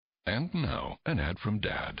And now, an ad from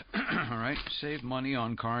Dad. All right, save money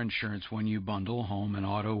on car insurance when you bundle home and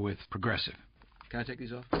auto with Progressive. Can I take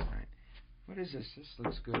these off? All right. What is this? This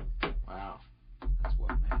looks good. Wow. That's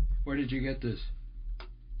what, man. Where did you get this?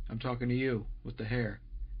 I'm talking to you with the hair.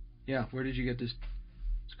 Yeah, where did you get this?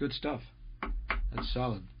 It's good stuff. That's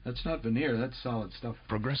solid. That's not veneer. That's solid stuff.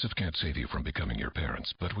 Progressive can't save you from becoming your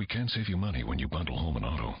parents, but we can save you money when you bundle home and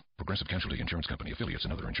auto. Progressive Casualty Insurance Company, affiliates,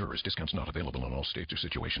 and other insurers. Discounts not available in all states or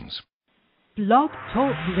situations. Blog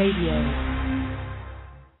Talk Radio.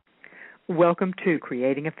 Welcome to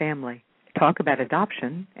Creating a Family. Talk about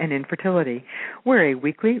adoption and infertility. We're a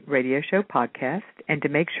weekly radio show podcast, and to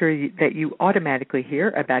make sure that you automatically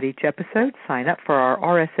hear about each episode, sign up for our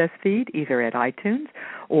RSS feed either at iTunes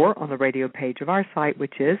or on the radio page of our site,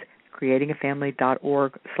 which is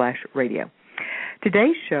creatingafamily.org/radio.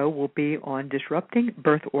 Today's show will be on disrupting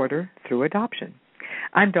birth order through adoption.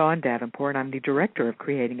 I'm Dawn Davenport. I'm the director of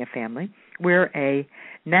Creating a Family. We're a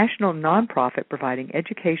national nonprofit providing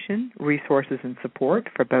education, resources, and support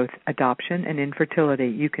for both adoption and infertility.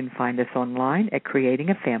 You can find us online at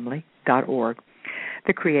creatingafamily.org.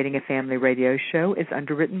 The Creating a Family radio show is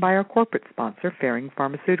underwritten by our corporate sponsor, Ferring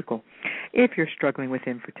Pharmaceutical. If you're struggling with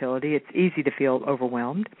infertility, it's easy to feel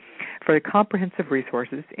overwhelmed. For comprehensive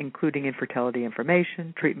resources, including infertility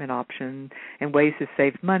information, treatment options, and ways to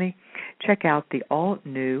save money, check out the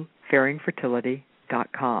all-new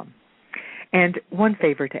FerringFertility.com. And one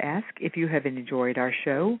favor to ask, if you have enjoyed our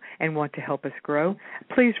show and want to help us grow,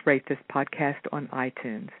 please rate this podcast on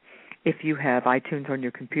iTunes. If you have iTunes on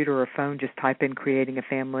your computer or phone, just type in Creating a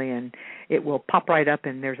Family and it will pop right up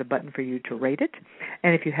and there's a button for you to rate it.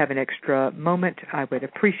 And if you have an extra moment, I would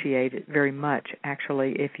appreciate it very much,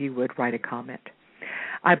 actually, if you would write a comment.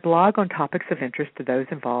 I blog on topics of interest to those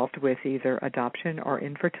involved with either adoption or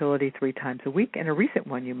infertility 3 times a week, and a recent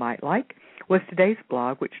one you might like was today's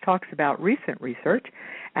blog, which talks about recent research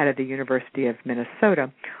out of the University of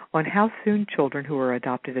Minnesota on how soon children who are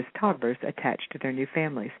adopted as toddlers attach to their new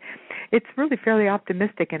families. It's really fairly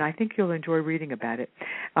optimistic, and I think you'll enjoy reading about it.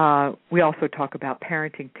 We also talk about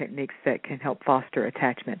parenting techniques that can help foster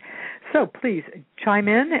attachment. So please chime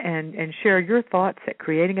in and share your thoughts at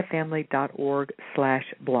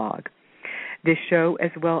creatingafamily.org/blog. This show,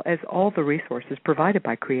 as well as all the resources provided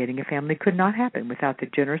by Creating a Family, could not happen without the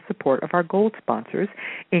generous support of our gold sponsors,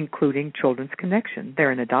 including Children's Connection.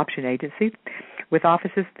 They're an adoption agency with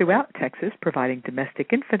offices throughout Texas providing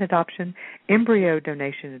domestic infant adoption, embryo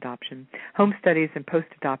donation adoption, home studies, and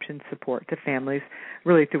post-adoption support to families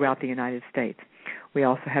really throughout the United States. We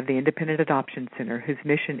also have the Independent Adoption Center, whose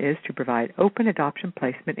mission is to provide open adoption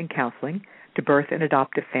placement and counseling to birth and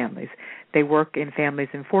adoptive families. They work in families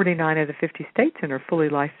in 49 of the 50 states and are fully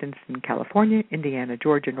licensed in California, Indiana,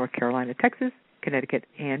 Georgia, North Carolina, Texas, Connecticut,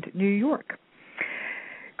 and New York.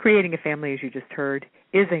 Creating a Family, as you just heard,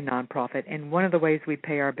 is a nonprofit, and one of the ways we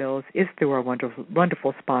pay our bills is through our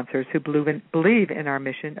wonderful sponsors who believe in our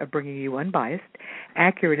mission of bringing you unbiased,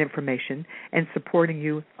 accurate information and supporting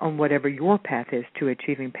you on whatever your path is to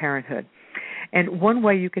achieving parenthood. And one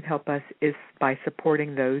way you can help us is by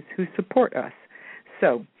supporting those who support us.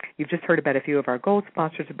 So you've just heard about a few of our gold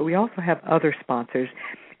sponsors, but we also have other sponsors.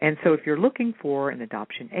 And so if you're looking for an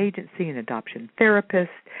adoption agency, an adoption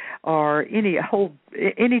therapist, or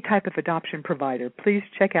any type of adoption provider, please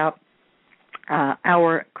check out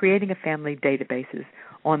our Creating a Family databases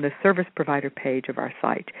on the service provider page of our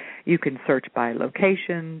site. You can search by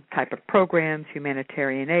location, type of programs,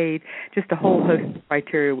 humanitarian aid, just a whole host of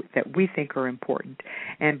criteria that we think are important.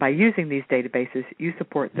 And by using these databases, you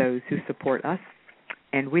support those who support us,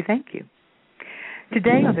 and we thank you.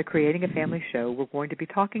 Today on the Creating a Family show, we're going to be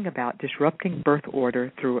talking about disrupting birth order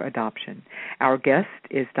through adoption. Our guest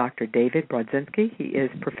is Dr. David Brodzinski. He is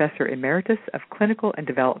Professor Emeritus of Clinical and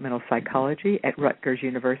Developmental Psychology at Rutgers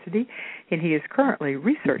University, and he is currently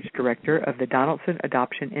Research Director of the Donaldson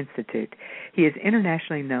Adoption Institute. He is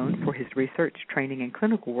internationally known for his research, training, and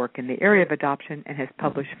clinical work in the area of adoption and has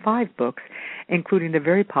published 5 books, including the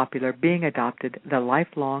very popular Being Adopted, The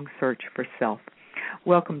Lifelong Search for Self.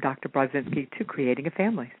 Welcome, Dr. Brodzinski, to Creating a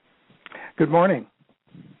Family. Good morning.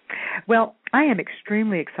 Well, I am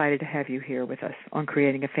extremely excited to have you here with us on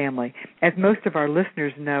Creating a Family. As most of our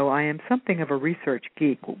listeners know, I am something of a research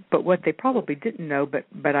geek, but what they probably didn't know,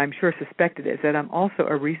 but I'm sure suspected, is that I'm also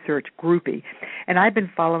a research groupie. And I've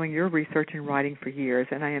been following your research and writing for years,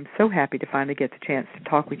 and I am so happy to finally get the chance to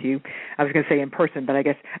talk with you. I was going to say in person, but I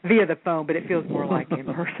guess via the phone, but it feels more like in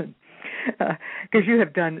person. Because you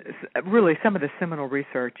have done really some of the seminal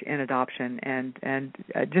research in adoption, and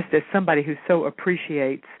just as somebody who so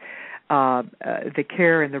appreciates the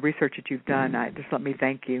care and the research that you've done. Just let me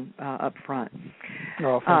thank you up front.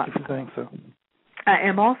 Oh, thank you for saying so. I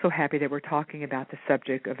am also happy that we're talking about the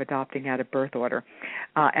subject of adopting out of birth order.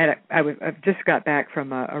 I've just got back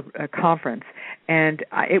from a conference, and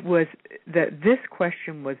it was this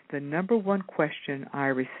question was the number one question I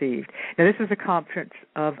received. Now, this was a conference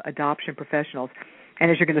of adoption professionals, and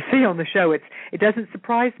as you're going to see on the show, it doesn't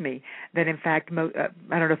surprise me that, in fact,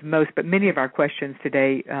 I don't know if most, but many of our questions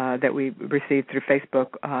today that we received through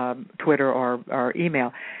Facebook, Twitter, or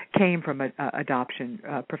email came from adoption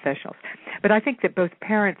professionals. But I think that both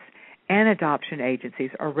parents and adoption agencies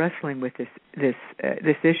are wrestling with this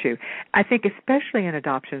issue. I think especially in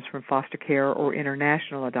adoptions from foster care or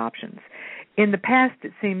international adoptions. In the past,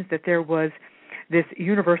 it seems that there was this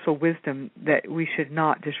universal wisdom that we should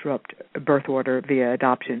not disrupt birth order via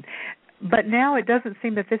adoption. But now it doesn't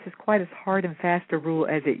seem that this is quite as hard and fast a rule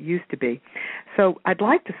as it used to be. So I'd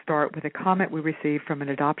like to start with a comment we received from an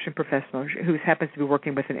adoption professional who happens to be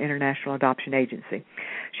working with an international adoption agency.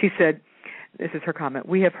 She said, this is her comment,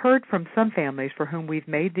 "We have heard from some families for whom we've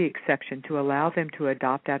made the exception to allow them to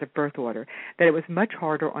adopt out of birth order that it was much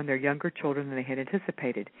harder on their younger children than they had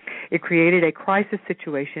anticipated. It created a crisis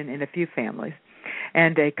situation in a few families,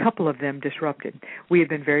 and a couple of them disrupted. We have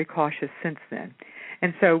been very cautious since then."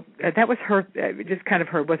 And so that was her, just kind of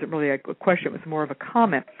her, wasn't really a question, it was more of a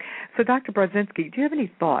comment. So Dr. Brodzinski, do you have any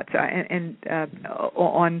thoughts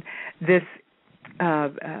on this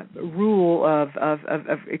rule of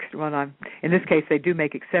well, in this case they do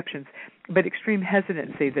make exceptions, but extreme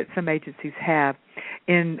hesitancy that some agencies have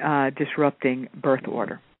in disrupting birth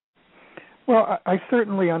order? Well, I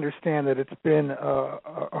certainly understand that it's been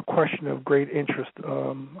a question of great interest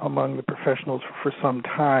among the professionals for some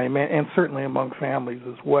time, and certainly among families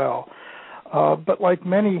as well. But like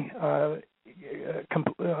many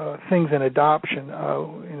things in adoption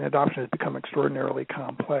has become extraordinarily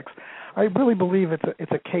complex. I really believe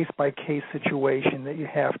it's a case-by-case situation that you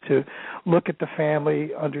have to look at the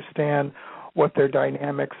family, understand what their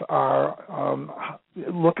dynamics are,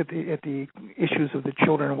 look at the issues of the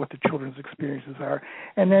children and what the children's experiences are,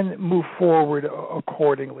 and then move forward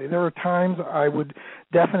accordingly. There are times I would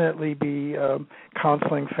definitely be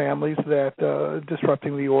counseling families that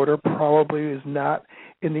disrupting the order probably is not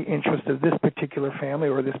in the interest of this particular family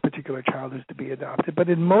or this particular child who's to be adopted. But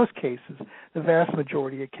in most cases, the vast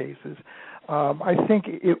majority of cases, I think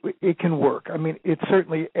it can work. I mean, it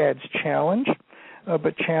certainly adds challenge.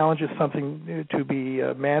 But challenge is something to be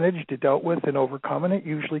managed, dealt with, and overcome, and it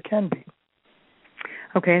usually can be.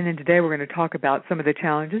 Okay, and then today we're going to talk about some of the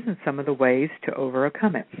challenges and some of the ways to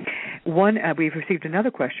overcome it. We've received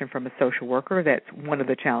another question from a social worker. That's one of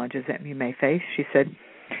the challenges that you may face. She said,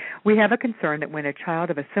 "We have a concern that when a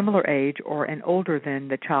child of a similar age or an older than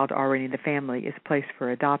the child already in the family is placed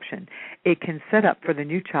for adoption, it can set up for the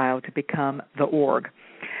new child to become the org.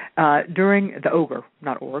 During the ogre,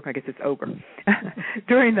 not org, I guess it's ogre,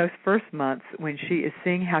 during those first months when she is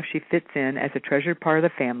seeing how she fits in as a treasured part of the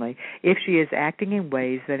family, if she is acting in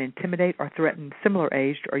ways that intimidate or threaten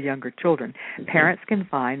similar-aged or younger children, parents can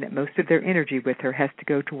find that most of their energy with her has to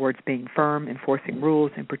go towards being firm, enforcing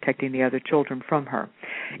rules, and protecting the other children from her.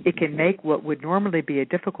 It can make what would normally be a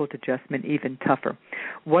difficult adjustment even tougher.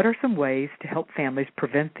 What are some ways to help families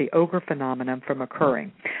prevent the ogre phenomenon from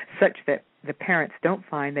occurring, such that the parents don't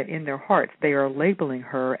find that in their hearts they are labeling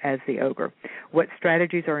her as the ogre? What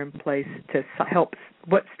strategies are in place to help?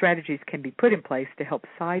 What strategies can be put in place to help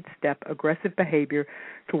sidestep aggressive behavior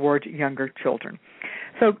towards younger children?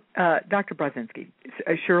 So, Dr. Brodzinski,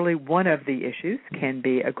 surely one of the issues can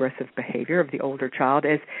be aggressive behavior of the older child,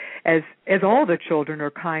 as all the children are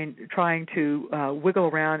trying to wiggle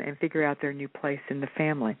around and figure out their new place in the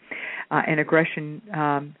family, and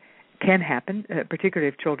aggression can happen, particularly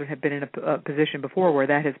if children have been in a position before where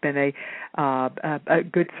that has been a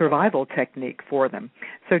good survival technique for them.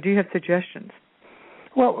 So do you have suggestions?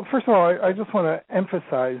 Well, first of all, I just want to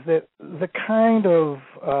emphasize that the kind of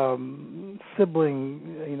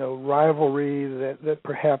sibling, rivalry that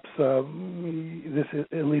perhaps this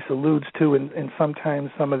at least alludes to, and sometimes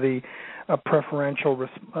some of the preferential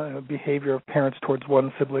behavior of parents towards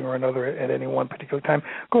one sibling or another at any one particular time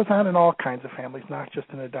goes on in all kinds of families, not just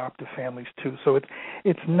in adoptive families too. So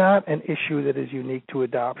it's not an issue that is unique to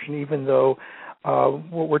adoption, even though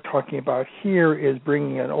what we're talking about here is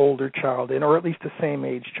bringing an older child in, or at least the same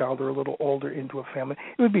age child or a little older, into a family.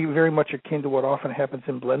 It would be very much akin to what often happens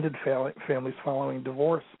in blended families following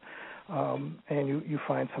divorce, and you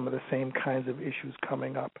find some of the same kinds of issues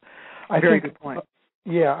coming up. Very good point.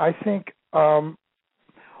 I think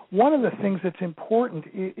one of the things that's important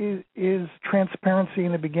is transparency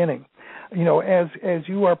in the beginning. as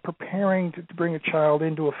you are preparing to bring a child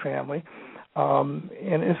into a family, and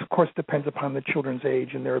this, of course, depends upon the children's age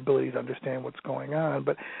and their ability to understand what's going on.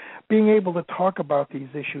 But being able to talk about these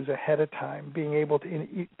issues ahead of time, being able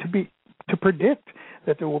to predict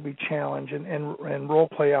that there will be challenge and role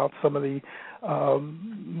play out some of the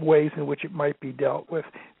ways in which it might be dealt with,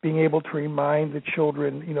 being able to remind the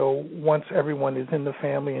children, once everyone is in the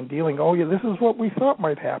family and dealing, oh yeah, this is what we thought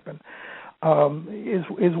might happen,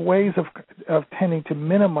 is ways of tending to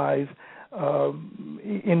minimize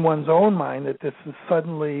in one's own mind that this is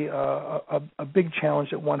suddenly a big challenge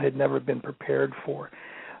that one had never been prepared for.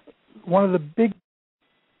 One of the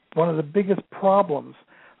biggest problems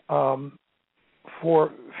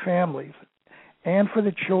for families and for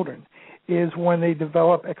the children is when they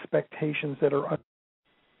develop expectations that are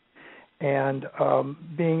and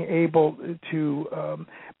being able to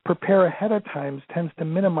prepare ahead of time tends to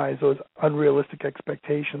minimize those unrealistic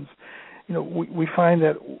expectations. We find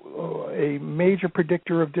that a major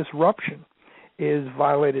predictor of disruption is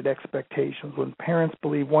violated expectations. When parents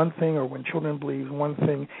believe one thing or when children believe one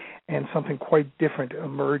thing and something quite different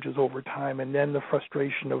emerges over time, and then the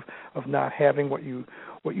frustration of not having what you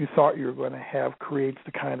thought you were going to have creates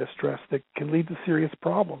the kind of stress that can lead to serious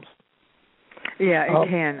problems. Yeah, it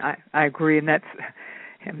can. I agree, and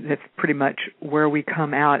that's pretty much where we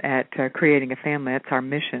come out at Creating a Family. That's our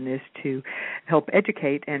mission, is to help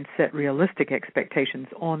educate and set realistic expectations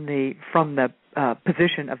from the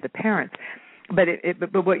position of the parents.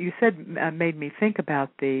 But what you said made me think about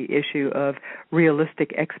the issue of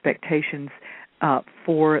realistic expectations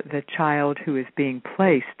for the child who is being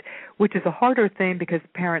placed, which is a harder thing because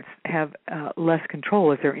parents have less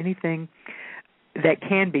control. Is there anything that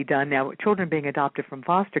can be done? Now, children being adopted from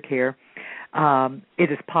foster care,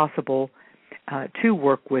 it is possible to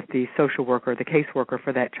work with the social worker, the caseworker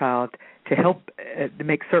for that child, to help to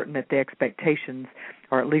make certain that the expectations,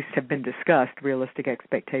 or at least have been discussed, realistic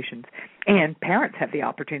expectations. And parents have the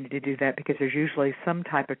opportunity to do that because there's usually some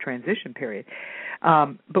type of transition period.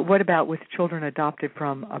 But what about with children adopted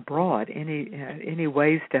from abroad? Any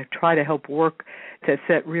ways to try to help work to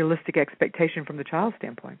set realistic expectation from the child's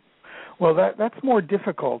standpoint? Well, that's more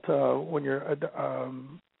difficult when you're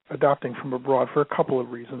adopting from abroad for a couple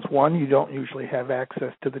of reasons. One, you don't usually have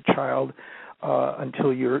access to the child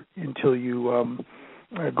until you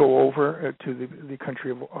go over to the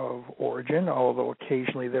country of origin, although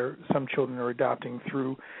occasionally some children are adopting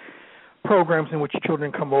through programs in which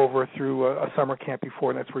children come over through a summer camp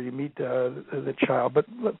before, and that's where you meet the child. But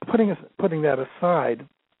putting that aside,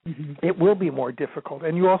 mm-hmm. It will be more difficult.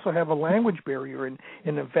 And you also have a language barrier in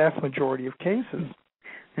the vast majority of cases.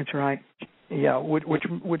 That's right. Yeah,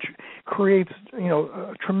 which creates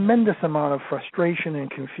a tremendous amount of frustration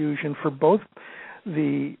and confusion for both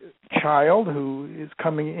the child who is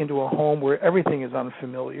coming into a home where everything is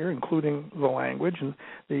unfamiliar, including the language and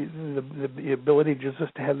the ability just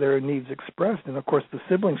to have their needs expressed, and of course the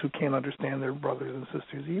siblings who can't understand their brothers and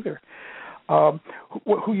sisters either.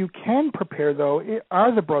 Who you can prepare, though,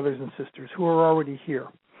 are the brothers and sisters who are already here.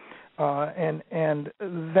 And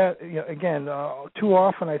that, again, too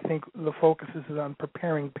often I think the focus is on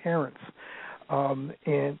preparing parents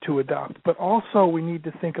and to adopt. But also we need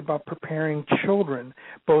to think about preparing children,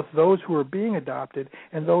 both those who are being adopted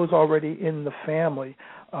and those already in the family,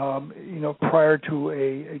 prior to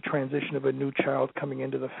a transition of a new child coming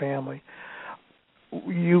into the family.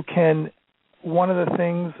 One of the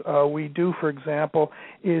things we do, for example,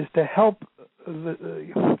 is to help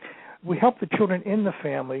we help the children in the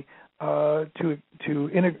family to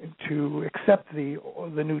accept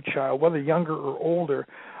the new child, whether younger or older,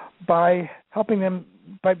 by helping them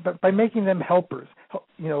by making them helpers,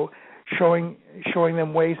 showing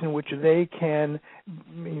them ways in which they can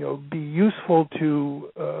be useful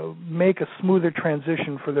to make a smoother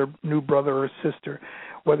transition for their new brother or sister,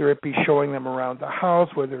 whether it be showing them around the house,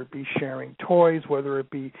 whether it be sharing toys, whether it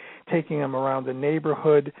be taking them around the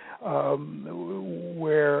neighborhood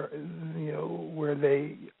where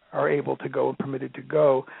they are able to go and permitted to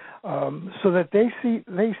go, so that they see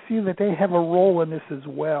that they have a role in this as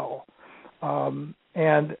well.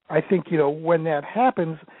 And I think when that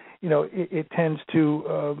happens, it tends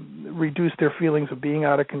to reduce their feelings of being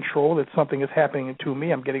out of control, that something is happening to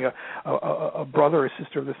me. I'm getting a brother or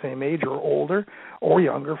sister of the same age or older or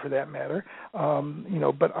younger for that matter,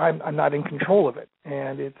 but I'm not in control of it,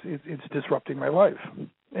 and it's disrupting my life.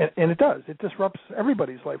 And it does. It disrupts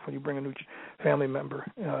everybody's life when you bring a new family member.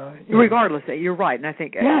 Regardless, you're right, and I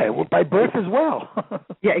think by birth as well.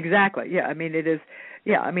 Yeah, exactly. Yeah, I mean it is.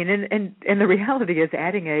 Yeah, I mean, and the reality is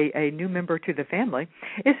adding a new member to the family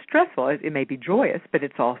is stressful. It may be joyous, but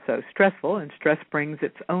it's also stressful, and stress brings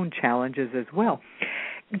its own challenges as well.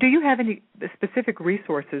 Do you have any specific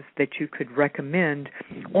resources that you could recommend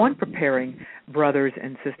on preparing brothers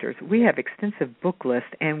and sisters? We have extensive book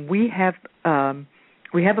lists, and we have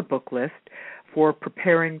a book list for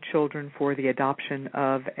preparing children for the adoption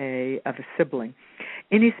of a sibling.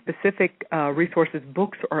 Any specific resources,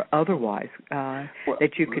 books or otherwise,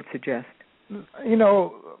 that you could suggest? You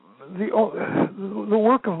know, the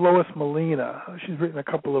work of Lois Molina. She's written a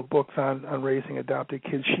couple of books on raising adopted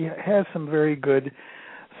kids. She has some very good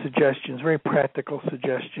suggestions, very practical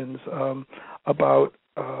suggestions about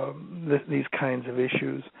these kinds of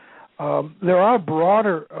issues. There are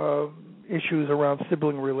broader issues around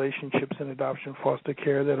sibling relationships in adoption foster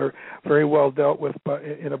care that are very well dealt with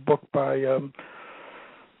in a book by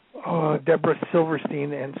Deborah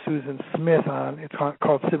Silverstein and Susan Smith it's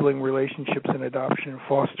called Sibling Relationships in Adoption and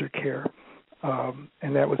Foster Care,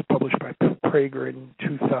 and that was published by Prager in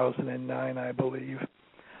 2009, I believe.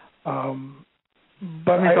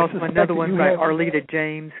 But there's also another one by Arleta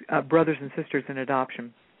James, Brothers and Sisters in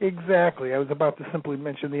Adoption. Exactly. I was about to simply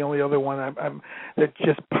mention the only other one that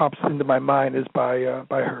just pops into my mind is by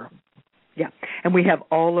her. Yeah, and we have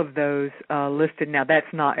all of those listed now.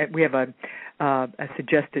 That's not. We have a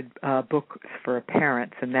suggested book for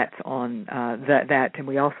parents, and that's on that. And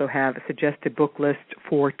we also have a suggested book list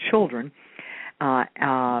for children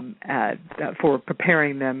for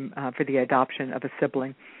preparing them for the adoption of a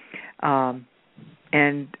sibling.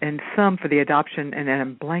 And some for the adoption, and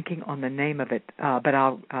I'm blanking on the name of it, but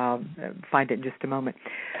I'll find it in just a moment.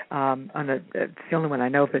 It's the only one I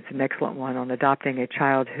know of that's an excellent one on adopting a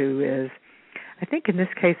child who is, I think in this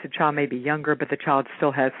case the child may be younger, but the child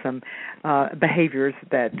still has some behaviors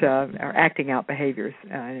that are acting out behaviors,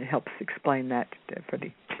 and it helps explain that for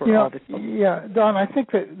all the children. Yeah, Don, I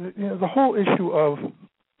think that the whole issue of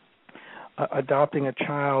adopting a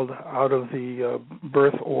child out of the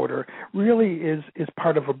birth order really is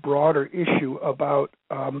part of a broader issue about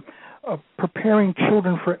preparing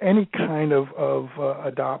children for any kind of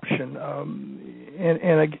adoption.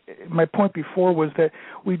 And my point before was that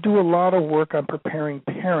we do a lot of work on preparing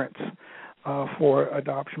parents for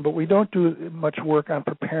adoption, but we don't do much work on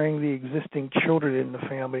preparing the existing children in the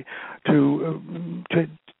family to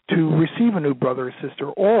receive a new brother or sister,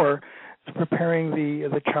 or preparing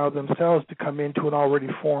the child themselves to come into an already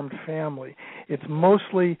formed family. It's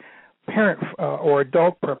mostly parent or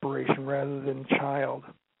adult preparation rather than child.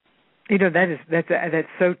 That's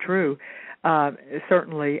so true.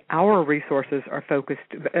 Certainly, our resources are focused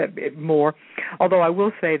more. Although I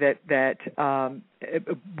will say that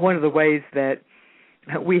one of the ways that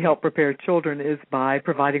we help prepare children is by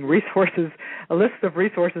providing resources, a list of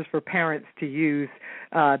resources for parents to use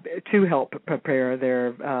to help prepare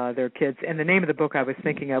their kids. And the name of the book I was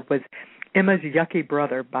thinking of was Emma's Yucky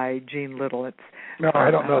Brother by Jean Little.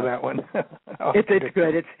 I don't know that one. It's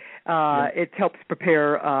good. It helps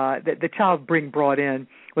prepare. The child being brought in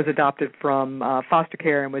was adopted from foster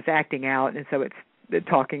care and was acting out, and so it's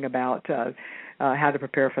talking about how to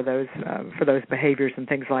prepare for those behaviors and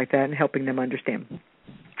things like that, and helping them understand.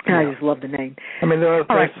 And I just love the name. I mean, there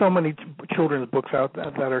are so many children's books out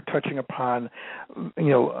that are touching upon,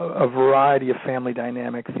 a variety of family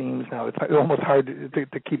dynamic themes now. It's almost hard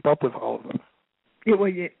to keep up with all of them.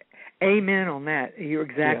 Amen on that. You're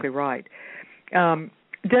exactly right.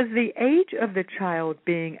 Does the age of the child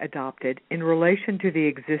being adopted in relation to the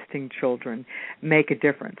existing children make a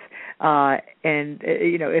difference?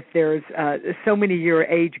 If there's so many year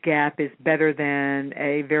age gap is better than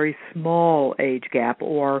a very small age gap,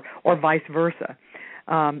 or vice versa.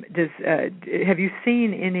 Have you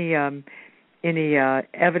seen any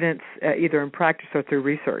evidence, either in practice or through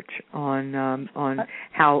research, on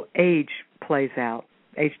how age plays out,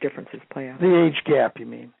 age differences play out? The age gap, you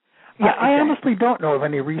mean? Yeah, I honestly don't know of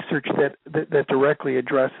any research that directly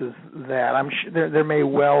addresses that. I'm sure there may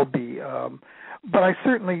well be, but I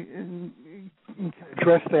certainly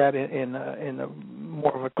address that in a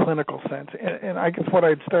more of a clinical sense. And I guess what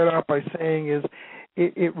I'd start out by saying is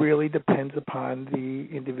it really depends upon the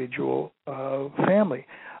individual family.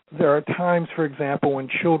 There are times, for example, when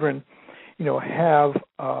children, have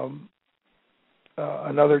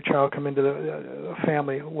another child come into the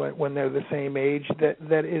family when they're the same age,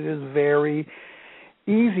 that it is very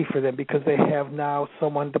easy for them because they have now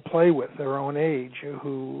someone to play with their own age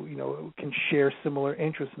who, can share similar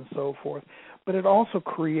interests and so forth. But it also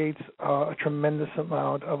creates a tremendous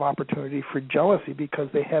amount of opportunity for jealousy because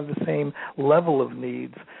they have the same level of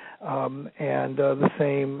needs and the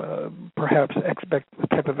same, perhaps,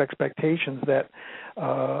 type of expectations that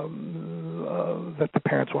that the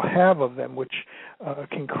parents will have of them, which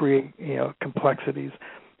can create complexities.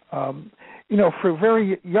 For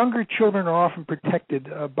very younger children are often protected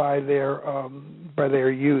by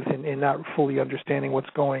their youth and not fully understanding what's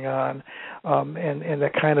going on, and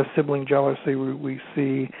that kind of sibling jealousy we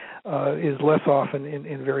see is less often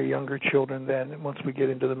in very younger children than once we get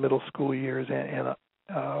into the middle school years and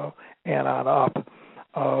on up.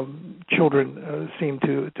 Children seem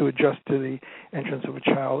to adjust to the entrance of a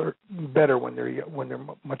child or better when they're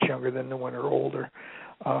much younger than when they're older.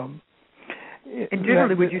 And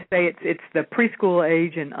generally, would you say it's the preschool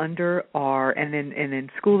age and under, and then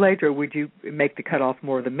school age, or would you make the cutoff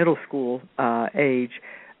more of the middle school age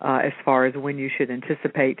as far as when you should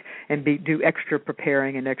anticipate and do extra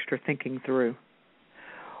preparing and extra thinking through?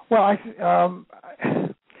 Well,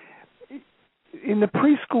 in the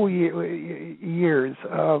preschool years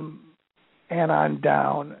and on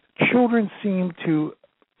down, children seem to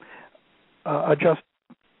adjust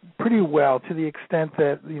pretty well to the extent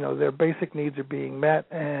that their basic needs are being met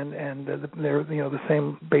and they're the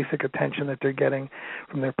same basic attention that they're getting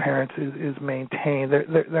from their parents is maintained.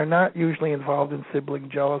 They're not usually involved in sibling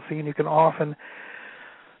jealousy, and you can often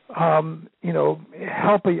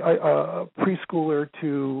help a preschooler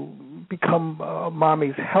to become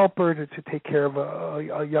mommy's helper to take care of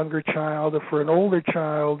a younger child. For an older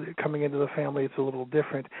child coming into the family, it's a little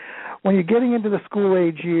different. When you're getting into the school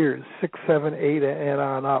age years, 6, 7, 8, and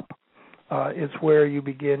on up, is where you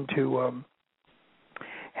begin to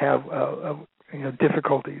have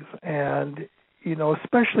difficulties, and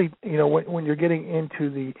especially when you're getting into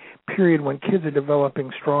the period when kids are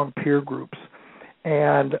developing strong peer groups.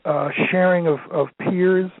 And sharing of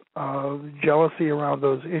peers, jealousy around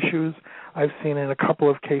those issues. I've seen in a couple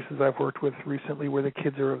of cases I've worked with recently where the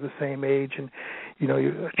kids are of the same age, and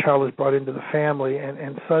a child is brought into the family,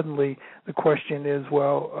 and suddenly the question is,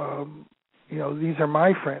 well, these are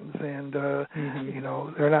my friends, and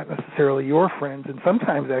they're not necessarily your friends, and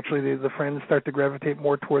sometimes actually the friends start to gravitate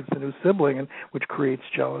more towards the new sibling, and which creates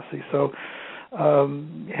jealousy. So,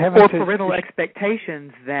 parental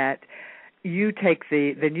expectations that you take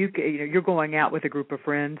the new, you're going out with a group of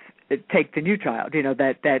friends, take the new child,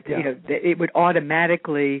 it would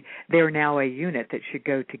automatically, they're now a unit that should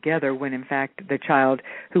go together, when in fact the child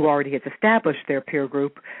who already has established their peer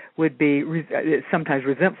group would be sometimes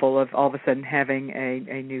resentful of all of a sudden having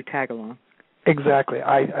a new tag along. Exactly.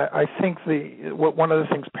 I think one of the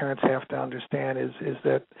things parents have to understand is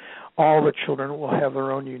that all the children will have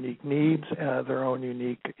their own unique needs, their own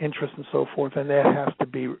unique interests and so forth, and that has to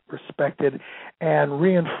be respected and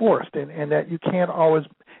reinforced, and that you can't always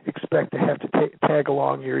expect to have to tag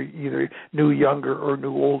along your either new younger or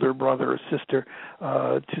new older brother or sister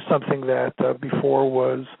to something that before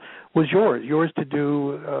was yours to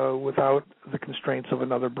do without the constraints of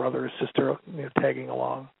another brother or sister tagging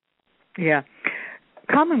along. Yeah.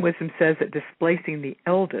 Common wisdom says that displacing the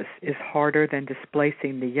eldest is harder than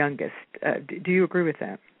displacing the youngest. Do you agree with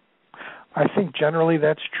that? I think generally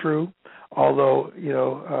that's true, although,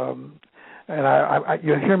 and I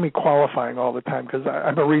you hear me qualifying all the time because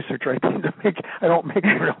I'm a researcher. I don't make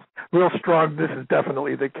real strong, this is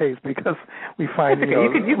definitely the case, because we find,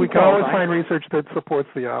 we can always find research that supports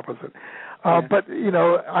the opposite. But,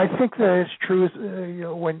 I think that it's true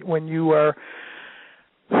when you are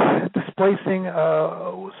displacing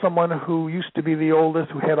someone who used to be the oldest,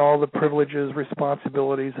 who had all the privileges,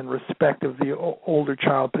 responsibilities, and respect of the older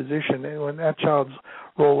child position, and when that child's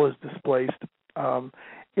role is displaced,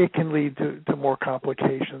 it can lead to more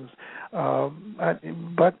complications.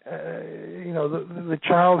 But the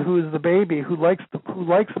child who is the baby, who likes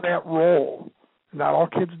that role, not all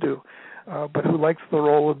kids do, but who likes the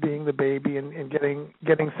role of being the baby and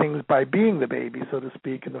getting things by being the baby, so to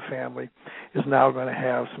speak, in the family, is now going to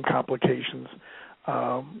have some complications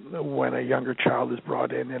when a younger child is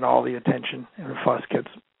brought in and all the attention and fuss gets,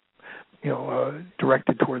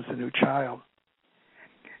 directed towards the new child.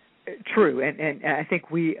 True, and I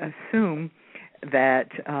think we assume that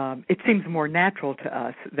it seems more natural to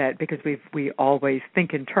us that because we always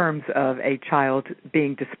think in terms of a child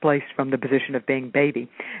being displaced from the position of being baby,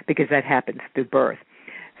 because that happens through birth.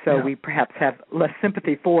 So we perhaps have less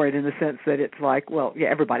sympathy for it in the sense that it's like, well, yeah,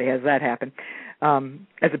 everybody has that happen,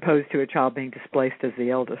 as opposed to a child being displaced as the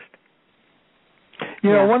eldest.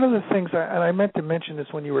 You know, one of the things, and I meant to mention this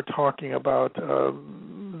when you were talking about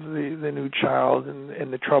the new child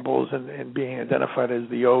and the troubles and being identified as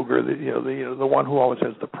the ogre, the one who always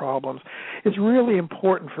has the problems. It's really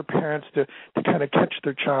important for parents to kind of catch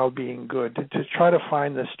their child being good, to try to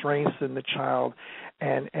find the strengths in the child,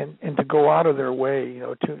 and to go out of their way,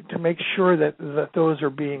 to make sure that those are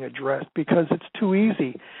being addressed, because it's too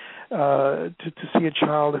easy to see a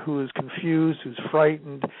child who is confused, who's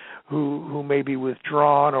frightened, who may be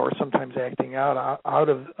withdrawn or sometimes acting out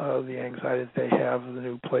of the anxiety that they have of the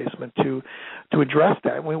new placement, to address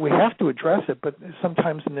that. We have to address it, but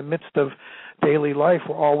sometimes in the midst of daily life,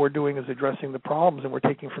 all we're doing is addressing the problems, and we're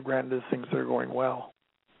taking for granted the things that are going well.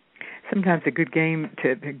 Sometimes a good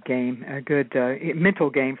mental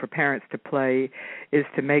game for parents to play is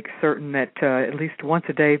to make certain that at least once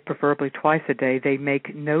a day, preferably twice a day, they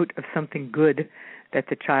make note of something good that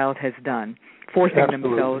the child has done, forcing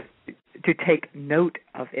themselves to take note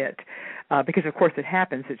of it. Because, of course, it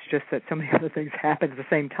happens. It's just that so many other things happen at the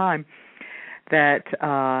same time that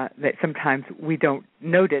sometimes we don't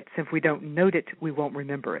note it. If we don't note it, we won't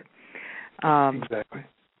remember it. Exactly.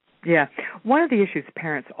 Yeah. One of the issues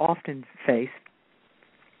parents often face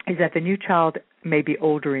is that the new child may be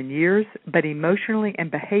older in years, but emotionally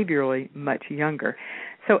and behaviorally much younger.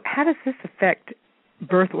 So how does this affect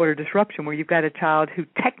birth order disruption, where you've got a child who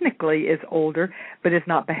technically is older but is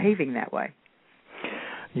not behaving that way?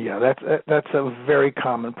 Yeah, that's a very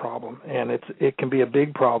common problem, and it can be a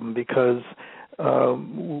big problem because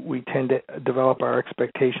we tend to develop our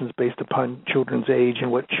expectations based upon children's age and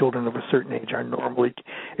what children of a certain age are normally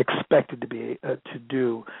expected to be to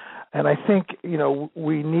do. And I think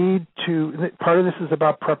we need to. Part of this is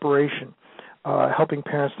about preparation, helping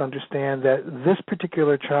parents to understand that this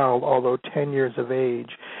particular child, although 10 years of age,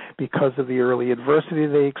 because of the early adversity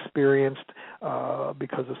they experienced,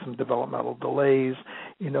 because of some developmental delays,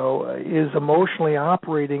 is emotionally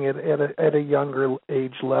operating at a younger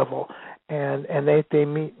age level. And they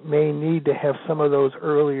may need to have some of those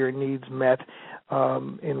earlier needs met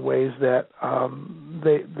in ways that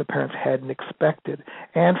the parents hadn't expected,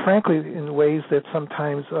 and frankly, in ways that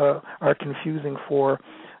sometimes are confusing for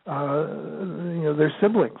their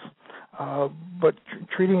siblings. But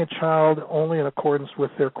treating a child only in accordance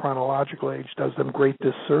with their chronological age does them great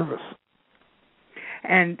disservice.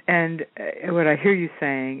 And what I hear you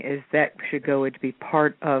saying is that should go to be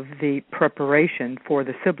part of the preparation for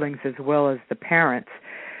the siblings as well as the parents,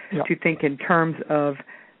 to think in terms of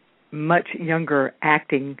much younger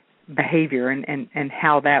acting behavior and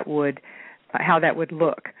how that would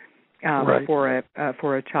look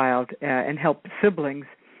for a child, and help siblings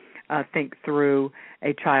think through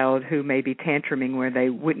a child who may be tantruming where they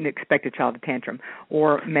wouldn't expect a child to tantrum,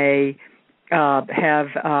 or may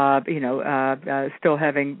still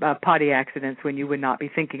having potty accidents when you would not be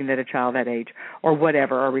thinking that a child that age, or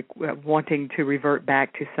whatever, or wanting to revert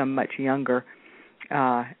back to some much younger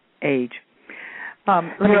age. Let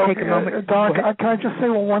me take a moment. Doc, can I just say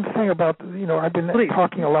one thing about, I've been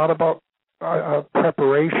talking a lot about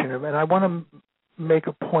preparation, and I want to make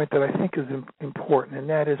a point that I think is important, and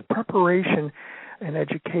that is preparation and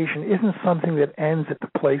education isn't something that ends at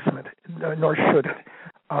the placement, nor should it.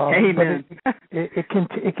 Amen. It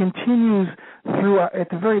continues throughout, at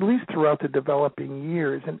the very least, throughout the developing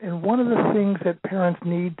years. And one of the things that parents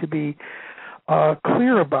need to be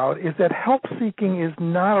clear about is that help seeking is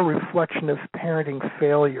not a reflection of parenting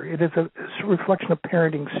failure. It is a reflection of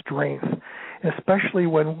parenting strength, especially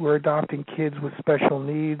when we're adopting kids with special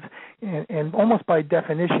needs, and almost by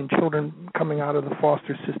definition, children coming out of the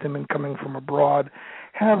foster system and coming from abroad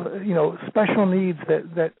have special needs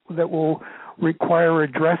that will require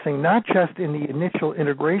addressing, not just in the initial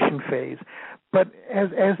integration phase, but as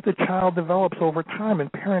the child develops over time.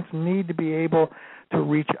 And parents need to be able to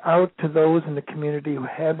reach out to those in the community who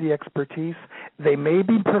have the expertise. They may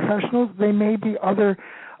be professionals, they may be other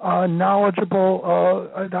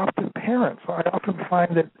knowledgeable adoptive parents. I often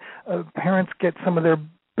find that parents get some of their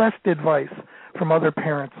best advice from other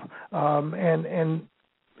parents, and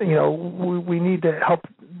we need to help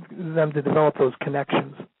them to develop those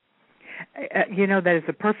connections. That is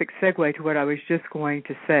a perfect segue to what I was just going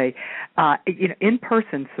to say.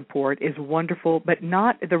 In-person support is wonderful, but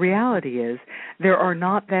the reality is there are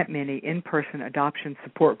not that many in-person adoption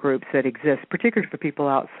support groups that exist, particularly for people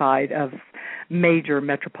outside of major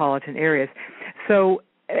metropolitan areas. So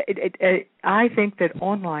I think that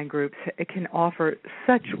online groups can offer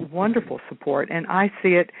such wonderful support, and I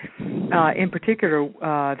see it in particular,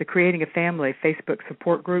 the Creating a Family Facebook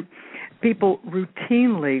support group. People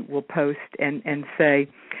routinely will post and say,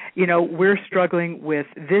 we're struggling with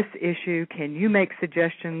this issue. Can you make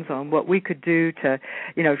suggestions on what we could do to,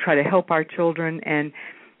 try to help our children? And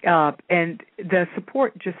the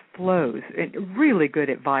support just flows. Really good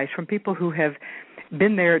advice from people who have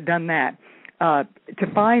been there, done that. To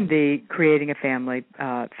find the Creating a Family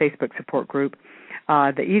Facebook support group,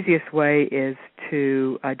 the easiest way is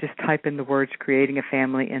to just type in the words Creating a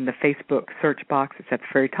Family in the Facebook search box. It's at the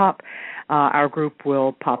very top. Our group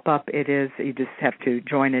will pop up. You just have to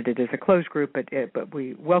join it. It is a closed group, but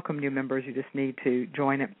we welcome new members. You just need to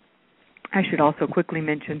join it. I should also quickly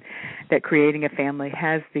mention that Creating a Family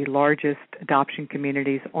has the largest adoption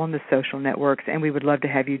communities on the social networks, and we would love to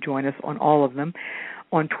have you join us on all of them.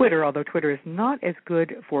 On Twitter, although Twitter is not as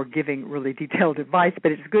good for giving really detailed advice,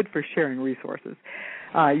 but it's good for sharing resources.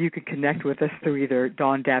 You can connect with us through either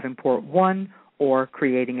Dawn Davenport 1 or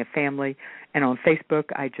Creating a Family. And on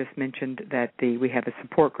Facebook, I just mentioned that we have a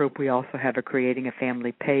support group. We also have a Creating a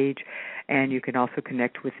Family page, and you can also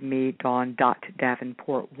connect with me,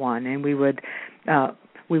 Dawn.Davenport1. And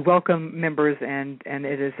we welcome members, and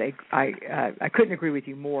it is I couldn't agree with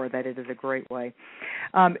you more that it is a great way.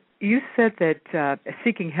 You said that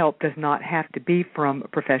seeking help does not have to be from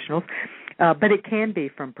professionals, but it can be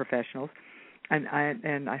from professionals. And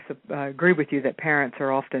I agree with you that parents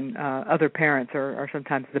are often, other parents are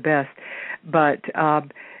sometimes the best. But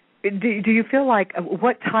do you feel like,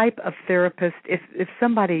 what type of therapist, if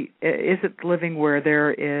somebody isn't living where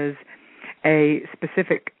there is a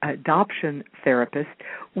specific adoption therapist,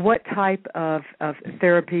 what type of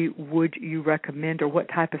therapy would you recommend, or what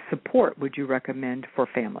type of support would you recommend for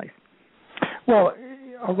families? Well,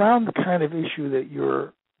 around the kind of issue that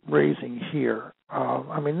you're raising here,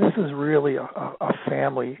 this is really a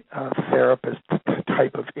family therapist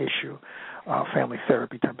type of issue, family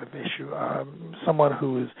therapy type of issue. Someone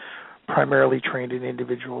who is primarily trained in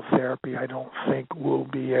individual therapy, I don't think will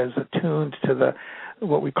be as attuned to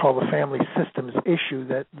what we call the family systems issue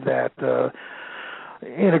that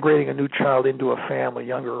integrating a new child into a family,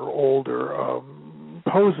 younger or older,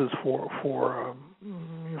 poses for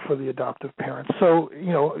the adoptive parents. So,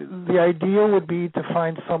 the ideal would be to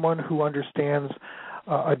find someone who understands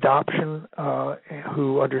adoption,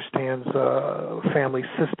 who understands family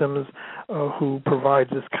systems, who provides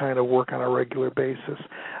this kind of work on a regular basis.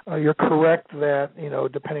 You're correct that,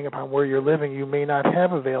 depending upon where you're living, you may not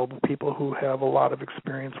have available people who have a lot of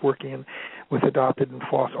experience working with adopted and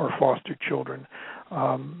foster children.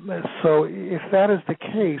 So if that is the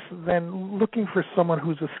case, then looking for someone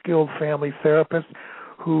who's a skilled family therapist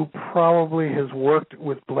who probably has worked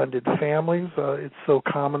with blended families. It's so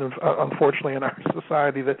common, unfortunately, in our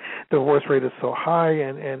society that divorce rate is so high,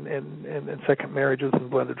 and second marriages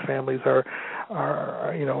and blended families are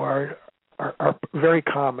very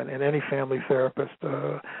common. And any family therapist,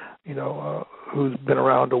 who's been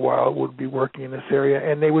around a while would be working in this area,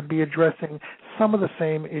 and they would be addressing some of the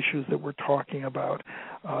same issues that we're talking about,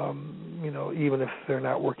 even if they're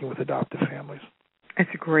not working with adoptive families. It's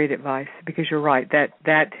great advice, because you're right,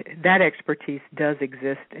 that expertise does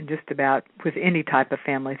exist in just about with any type of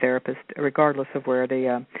family therapist, regardless of where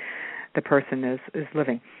the person is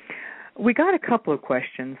living. We got a couple of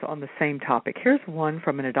questions on the same topic. Here's one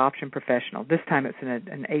from an adoption professional. This time it's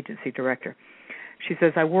an agency director. She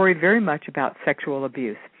says, I worry very much about sexual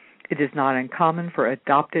abuse. It is not uncommon for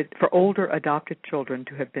older adopted children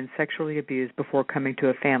to have been sexually abused before coming to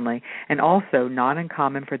a family, and also not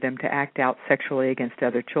uncommon for them to act out sexually against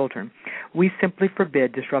other children. We simply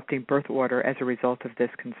forbid disrupting birth order as a result of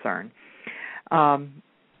this concern.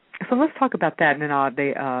 So let's talk about that, and then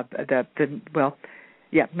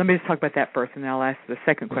let me just talk about that first, and then I'll ask the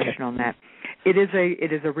second question on that. It is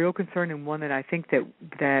a real concern, and one that I think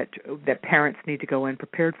that parents need to go in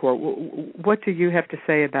prepared for. What do you have to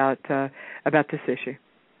say about this issue?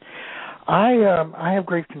 I have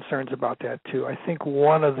great concerns about that too. I think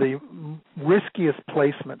one of the riskiest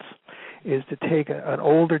placements is to take an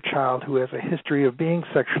older child who has a history of being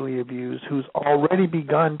sexually abused, who's already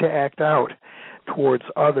begun to act out towards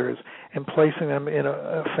others, and placing them in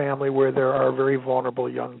a family where there are very vulnerable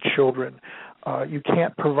young children. You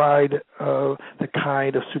can't provide the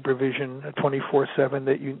kind of supervision 24/7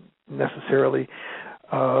 that you necessarily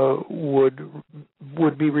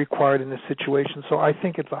would be required in this situation. So I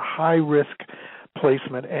think it's a high risk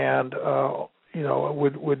placement, and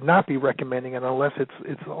would not be recommending it unless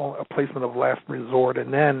it's a placement of last resort,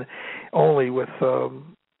 and then only with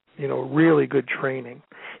really good training.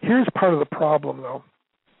 Here's part of the problem, though.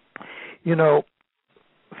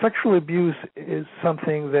 Sexual abuse is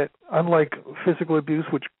something that, unlike physical abuse,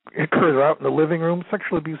 which occurs out in the living room,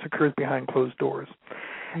 sexual abuse occurs behind closed doors.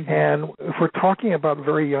 Mm-hmm. And if we're talking about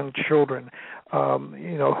very young children,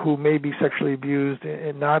 who may be sexually abused,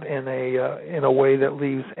 and not in a way that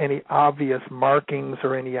leaves any obvious markings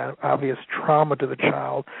or any obvious trauma to the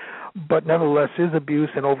child, but nevertheless is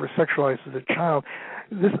abused and over-sexualizes the child.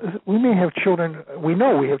 We may have children, we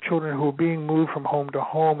know we have children who are being moved from home to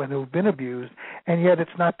home and who've been abused, and yet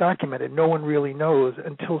it's not documented. No one really knows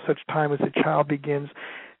until such time as the child begins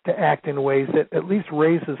to act in ways that at least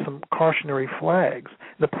raises some cautionary flags.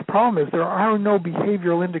 The problem is there are no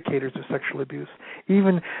behavioral indicators of sexual abuse.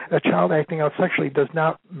 Even a child acting out sexually does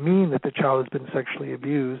not mean that the child has been sexually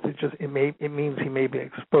abused. It means he may be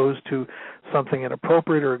exposed to something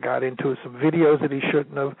inappropriate or got into some videos that he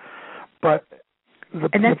shouldn't have. But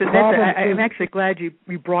I'm actually glad you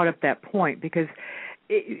brought up that point, because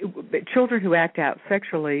children who act out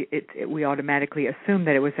sexually, we automatically assume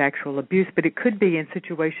that it was actual abuse, but it could be in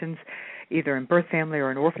situations, either in birth family or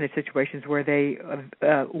in orphanage situations, where they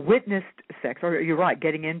witnessed sex, or you're right,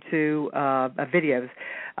 getting into videos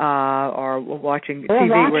or watching or TV,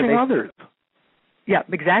 watching where they, others. Yeah,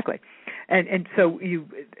 exactly, and so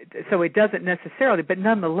it doesn't necessarily, but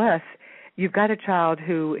nonetheless, you've got a child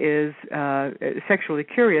who is sexually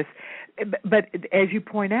curious, but as you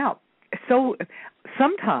point out. So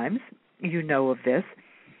sometimes you know of this,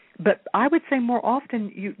 but I would say more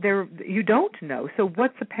often you don't know. So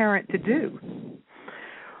what's a parent to do?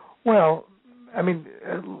 Well, I mean,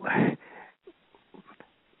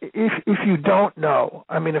 if you don't know,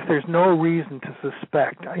 I mean, if there's no reason to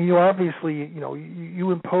suspect, you obviously,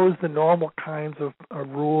 you impose the normal kinds of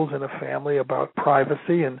rules in a family about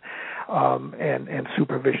privacy and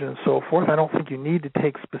supervision and so forth. I don't think you need to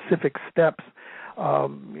take specific steps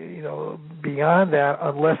beyond that,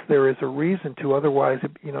 unless there is a reason to. Otherwise,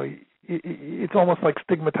 it's almost like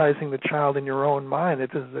stigmatizing the child in your own mind.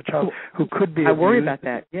 That this is a child who could be abused. I worry about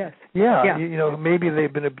that, yes. Yeah. Maybe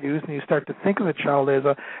they've been abused, and you start to think of the child as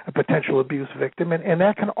a potential abuse victim, and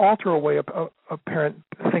that can alter a way a parent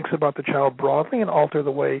thinks about the child broadly and alter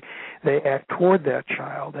the way they act toward that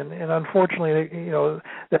child. And unfortunately,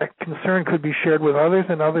 that concern could be shared with others,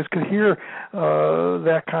 and others could hear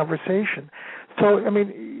that conversation. So, I mean,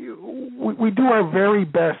 we do our very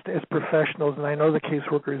best as professionals, and I know the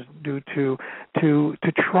caseworkers do too, to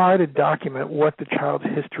try to document what the child's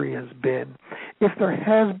history has been. If there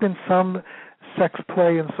has been some sex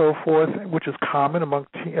play and so forth, which is common among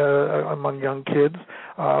young kids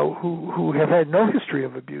who have had no history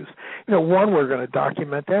of abuse, we're going to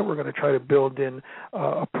document that. We're going to try to build in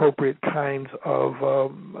appropriate kinds of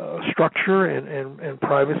structure and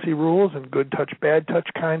privacy rules and good touch, bad touch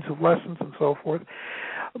kinds of lessons and so forth.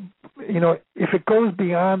 If it goes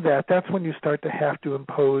beyond that, that's when you start to have to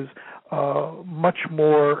impose much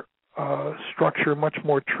more structure, much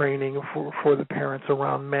more training for the parents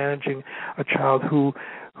around managing a child who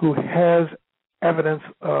has evidence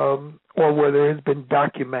or where there has been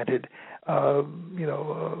documented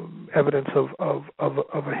evidence of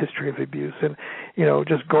a history of abuse. And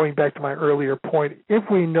just going back to my earlier point, if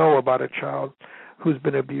we know about a child who's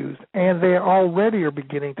been abused and they already are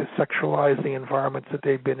beginning to sexualize the environments that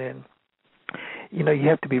they've been in, you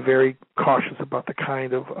have to be very cautious about the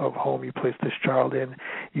kind of home you place this child in.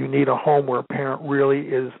 You need a home where a parent really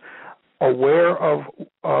is aware of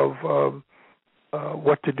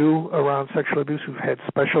what to do around sexual abuse, who've had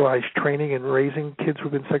specialized training in raising kids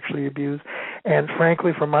who've been sexually abused. And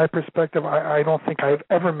frankly, from my perspective, I don't think I've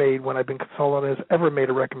ever made, when I've been consulted, has ever made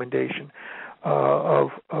a recommendation of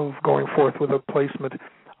going forth with a placement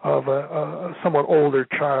of a somewhat older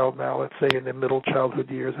child now, let's say in the middle childhood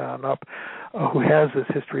years on up, who has this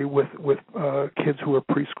history with kids who are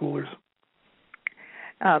preschoolers.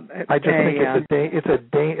 I just think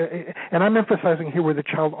it's and I'm emphasizing here where the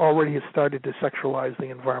child already has started to sexualize the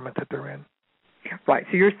environment that they're in. Right.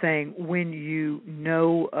 So you're saying when you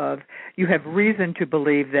have reason to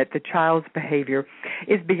believe that the child's behavior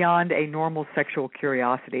is beyond a normal sexual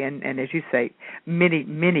curiosity, and as you say,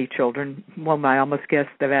 many children, one might almost guess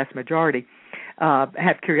the vast majority,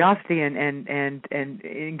 have curiosity and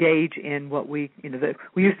engage in what we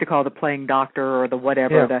used to call the playing doctor or the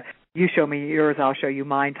whatever, the you show me yours, I'll show you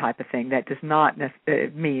mine type of thing. That does not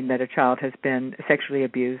mean that a child has been sexually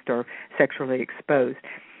abused or sexually exposed.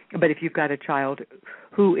 But if you've got a child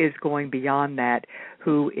who is going beyond that,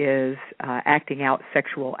 who is acting out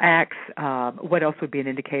sexual acts, what else would be an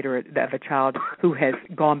indicator of a child who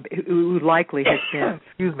likely has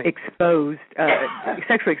been exposed,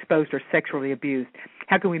 sexually exposed or sexually abused?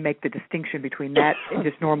 How can we make the distinction between that and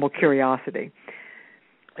just normal curiosity?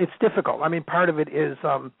 It's difficult. I mean, part of it is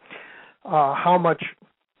how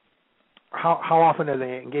often are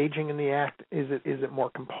they engaging in the act? Is it more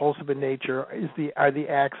compulsive in nature? Are the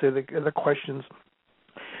acts or the questions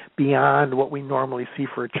beyond what we normally see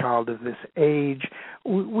for a child of this age.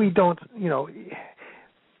 We don't,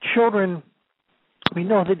 children. We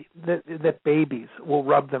know that babies will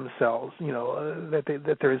rub themselves,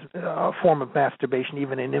 that there's a form of masturbation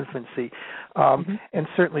even in infancy, and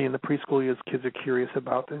certainly in the preschool years, kids are curious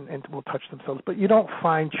about and will touch themselves. But you don't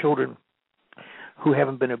find children who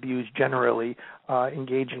haven't been abused generally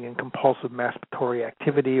engaging in compulsive masturbatory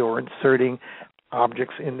activity or inserting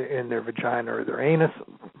objects in their vagina or their anus.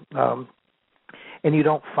 And you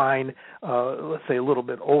don't find, let's say, a little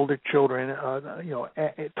bit older children,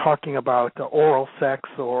 talking about oral sex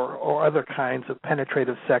or other kinds of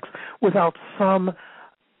penetrative sex without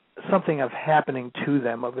something of happening to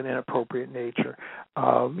them of an inappropriate nature.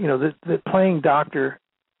 The playing doctor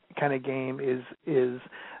kind of game is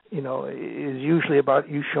usually about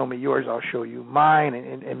you show me yours, I'll show you mine,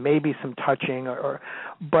 and maybe some touching,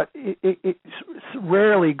 but it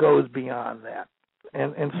rarely goes beyond that.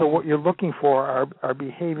 And so what you're looking for are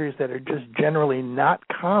behaviors that are just generally not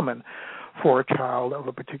common for a child of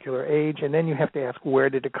a particular age, and then you have to ask, where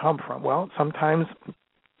did it come from? Well, sometimes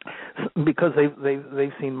because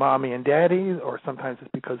they've seen mommy and daddy, or sometimes it's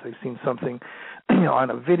because they've seen something on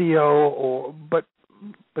a video, but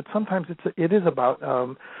sometimes it is about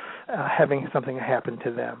having something happen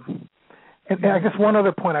to them. And I guess one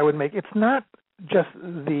other point I would make, it's not just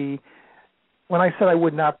when I said I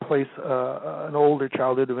would not place an older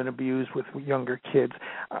child who had been abused with younger kids,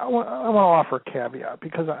 I want to offer a caveat,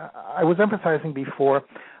 because I was emphasizing before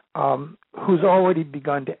who's already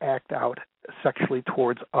begun to act out sexually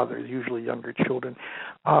towards others, usually younger children.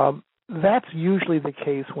 That's usually the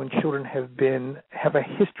case when children have a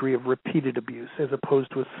history of repeated abuse as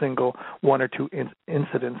opposed to a single one or two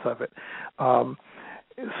incidents of it.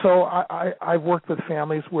 So I've worked with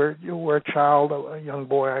families where a child, a young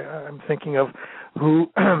boy I'm thinking of,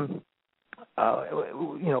 who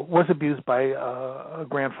was abused by a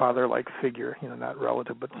grandfather-like figure, not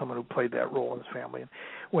relative, but someone who played that role in his family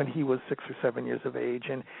when he was 6 or 7 years of age.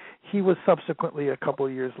 And he was subsequently, a couple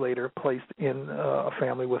of years later, placed in a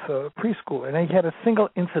family with a preschooler. And he had a single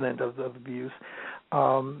incident of abuse.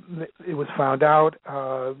 It was found out.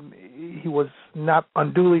 He was not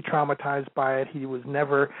unduly traumatized by it. He was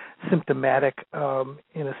never symptomatic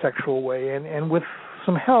in a sexual way. And with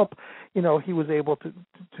some help, he was able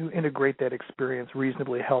to integrate that experience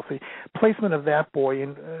reasonably healthy. Placement of that boy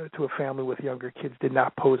into a family with younger kids did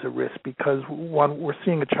not pose a risk, because, one, we're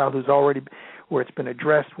seeing a child who's already, where it's been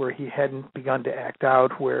addressed, where he hadn't begun to act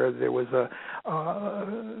out, where there was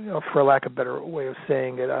for lack of a better way of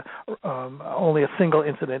saying it, only a single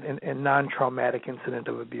incident and non-traumatic incident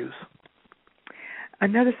of abuse.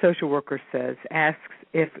 Another social worker asks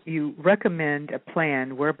if you recommend a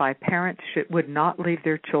plan whereby parents would not leave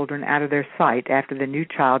their children out of their sight after the new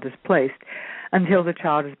child is placed until the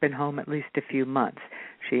child has been home at least a few months.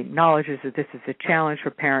 She acknowledges that this is a challenge for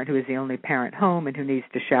a parent who is the only parent home and who needs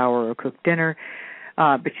to shower or cook dinner,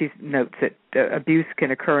 but she notes that abuse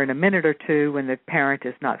can occur in a minute or two when the parent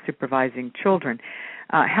is not supervising children.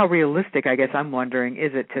 How realistic, I guess I'm wondering,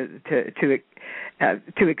 is it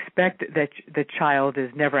to expect that the child is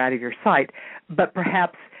never out of your sight, but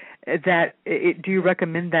perhaps do you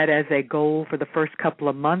recommend that as a goal for the first couple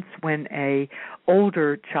of months when a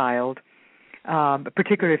older child,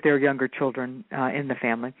 particularly if there are younger children in the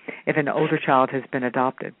family, if an older child has been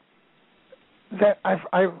adopted? That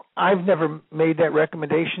I've never made that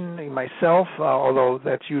recommendation myself, although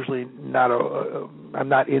that's usually not I'm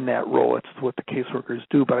not in that role. It's what the caseworkers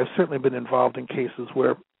do. But I've certainly been involved in cases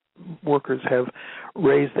where workers have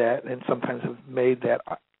raised that and sometimes have made that.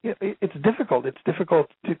 It's difficult. It's difficult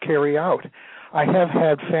to carry out. I have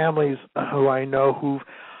had families who I know who've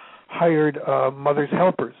hired mother's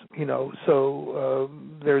helpers. So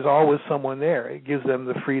there's always someone there. It gives them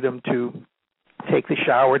the freedom to take the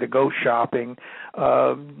shower, to go shopping,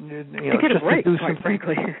 to get a break, quite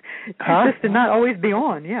frankly. Just to not always be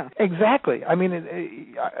on, yeah. Exactly. I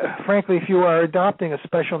mean, frankly, if you are adopting a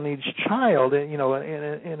special needs child, in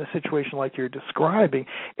a situation like you're describing,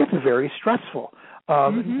 it's very stressful.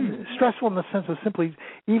 Stressful in the sense of simply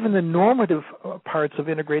even the normative parts of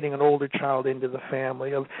integrating an older child into the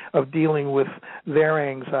family, of dealing with their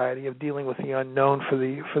anxiety, of dealing with the unknown for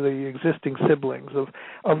the existing siblings,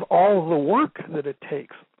 of all of the work that it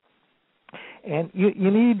takes. And you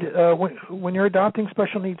need when you're adopting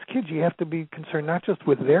special needs kids, you have to be concerned not just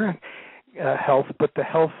with their health, but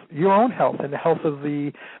your own health, and the health of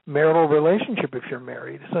the marital relationship if you're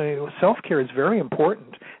married. So self-care is very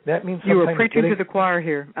important. That means you are preaching to the choir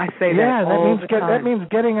here. I say that all the time. That means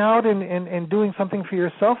getting out and doing something for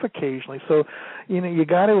yourself occasionally. So, you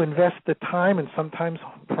got to invest the time and sometimes,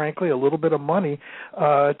 frankly, a little bit of money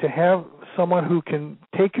to have someone who can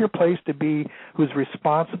take your place, who's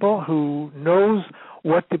responsible, who knows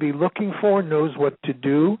what to be looking for, knows what to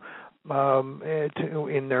do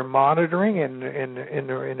in their monitoring and in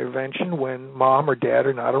their intervention when mom or dad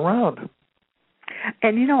are not around.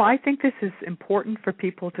 And, I think this is important for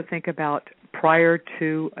people to think about prior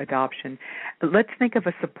to adoption. Let's think of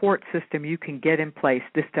a support system you can get in place.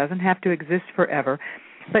 This doesn't have to exist forever.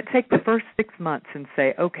 But take the first 6 months and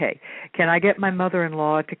say, okay, can I get my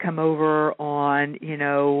mother-in-law to come over on,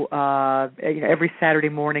 every Saturday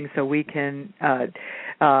morning so we can,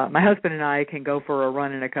 my husband and I can go for a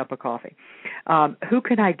run and a cup of coffee? Who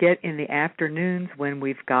can I get in the afternoons when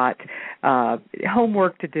we've got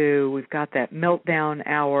homework to do, we've got that meltdown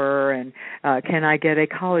hour, and can I get a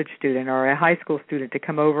college student or a high school student to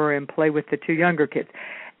come over and play with the two younger kids?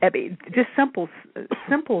 I mean, just simple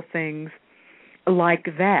things like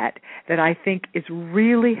that I think is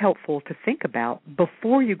really helpful to think about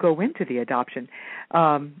before you go into the adoption.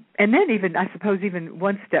 And then even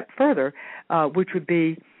one step further, which would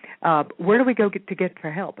be, where do we go to get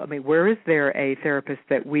for help? I mean, where is there a therapist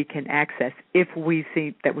that we can access if we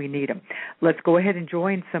see that we need them? Let's go ahead and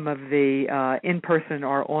join some of the in-person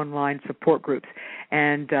or online support groups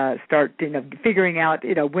and start, figuring out,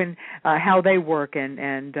 when how they work and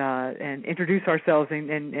introduce ourselves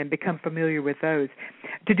and become familiar with those.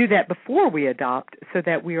 To do that before we adopt, so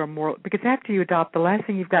that we are more, because after you adopt, the last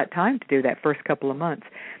thing you've got time to do that first couple of months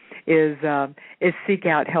is seek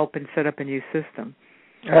out help and set up a new system.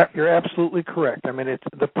 You're absolutely correct. I mean,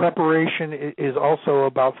 the preparation is also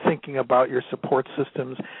about thinking about your support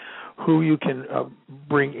systems, who you can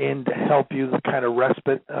bring in to help you, the kind of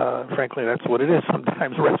respite. Frankly, that's what it is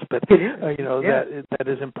sometimes, respite. It is. That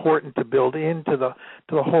is important to build into the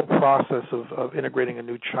whole process of integrating a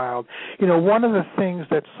new child. One of the things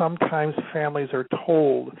that sometimes families are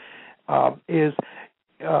told is,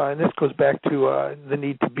 and this goes back to the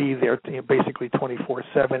need to be there, basically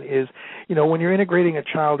 24/7. Is when you're integrating a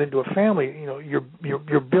child into a family,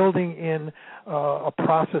 you're building in a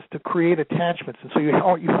process to create attachments, and so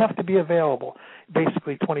you have to be available,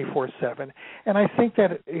 basically 24/7. And I think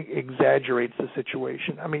that exaggerates the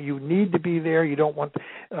situation. I mean, you need to be there. You don't want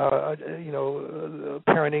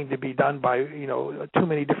parenting to be done by too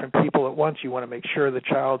many different people at once. You want to make sure the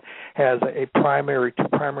child has two primary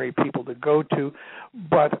people to go to.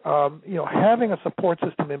 But having a support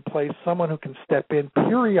system in place, someone who can step in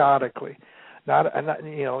periodically,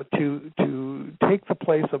 to take the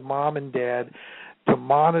place of mom and dad, to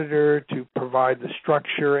monitor, to provide the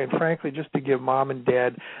structure, and frankly, just to give mom and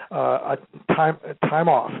dad a time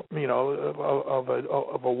off,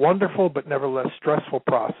 of a wonderful but nevertheless stressful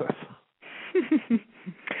process.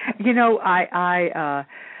 I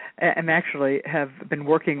have been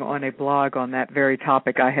working on a blog on that very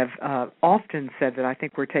topic. I have often said that I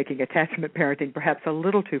think we're taking attachment parenting perhaps a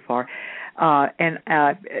little too far. And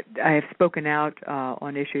I have spoken out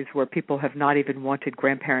on issues where people have not even wanted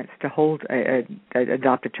grandparents to hold an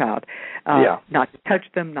adopted child, not to touch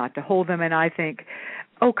them, not to hold them. And I think,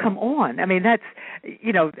 oh, come on. I mean, that's,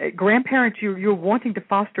 grandparents, you're wanting to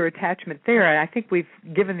foster attachment there. And I think we've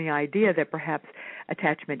given the idea that perhaps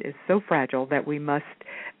attachment is so fragile that we must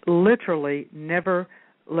literally never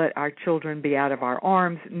let our children be out of our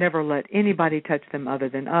arms, never let anybody touch them other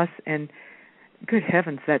than us. And good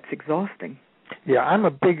heavens, that's exhausting. Yeah, I'm a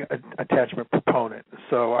big attachment proponent.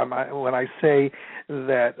 So when I say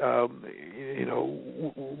that,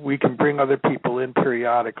 we can bring other people in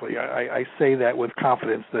periodically, I say that with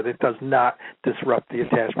confidence that it does not disrupt the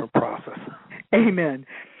attachment process. Amen.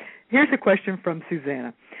 Here's a question from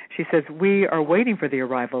Susanna. She says, we are waiting for the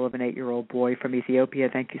arrival of an 8-year-old boy from Ethiopia.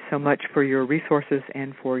 Thank you so much for your resources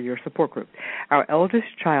and for your support group. Our eldest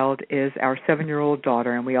child is our 7-year-old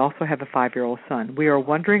daughter, and we also have a 5-year-old son. We are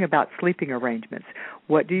wondering about sleeping arrangements.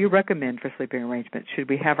 What do you recommend for sleeping arrangements? Should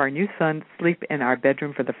we have our new son sleep in our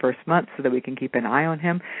bedroom for the first month so that we can keep an eye on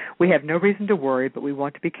him? We have no reason to worry, but we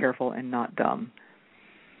want to be careful and not dumb.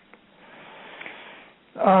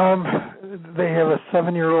 They have a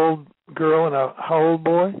 7-year-old girl and a how old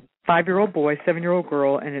boy? 5-year-old boy, 7-year-old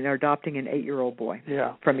girl, and they're adopting an 8-year-old boy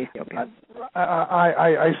from Ethiopia.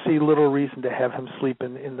 I see little reason to have him sleep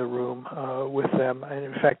in the room with them. And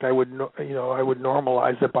in fact, I would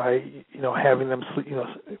normalize it by having them sleep,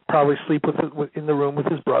 probably sleep in the room with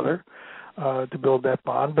his brother to build that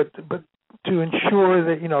bond. But ensure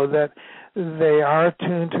that that they are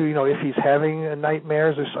attuned to if he's having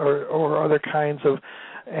nightmares or other kinds of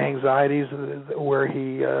anxieties where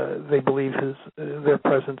they believe their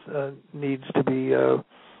presence needs to be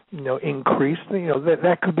increased.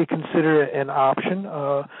 That could be considered an option,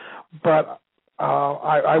 but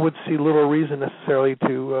I would see little reason necessarily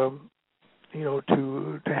to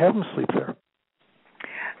have him sleep there.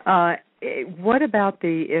 What about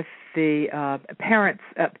if the parents?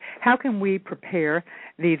 How can we prepare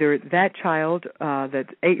either that child, that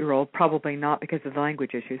 8-year-old, probably not because of the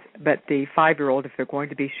language issues, but the 5-year-old, if they're going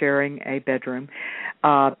to be sharing a bedroom?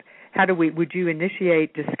 Would you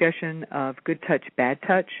initiate discussion of good touch, bad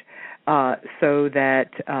touch, so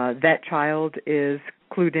that that child is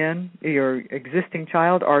clued in, your existing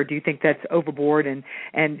child, or do you think that's overboard and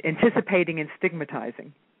anticipating and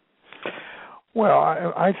stigmatizing? Well,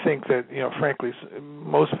 I think that frankly,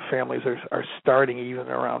 most families are starting even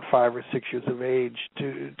around 5 or 6 years of age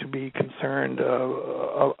to be concerned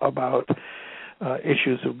about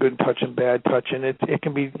issues of good touch and bad touch, and it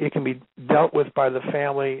can be dealt with by the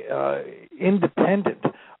family independent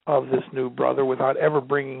of this new brother without ever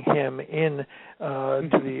bringing him in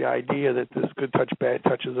to the idea that this good touch, bad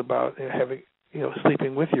touch is about having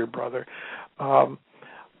sleeping with your brother.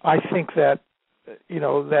 I think that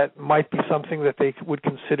that might be something that they would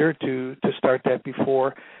consider to start that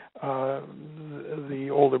before the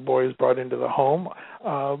older boy is brought into the home.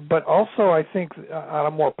 But also, I think on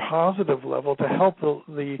a more positive level, to help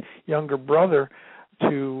the younger brother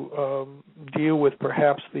to deal with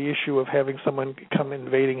perhaps the issue of having someone come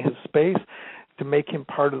invading his space, to make him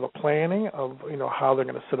part of the planning of how they're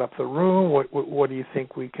going to set up the room. What do you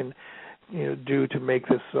think we can do to make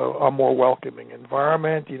this a more welcoming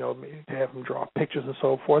environment, to have him draw pictures and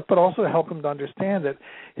so forth, but also to help him to understand that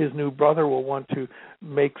his new brother will want to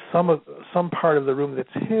make some part of the room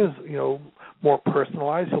that's his, more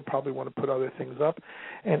personalized. He'll probably want to put other things up,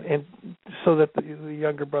 and so that the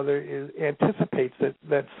younger brother anticipates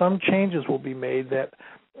that some changes will be made that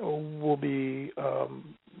will be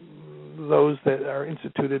those that are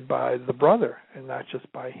instituted by the brother and not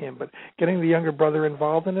just by him. But getting the younger brother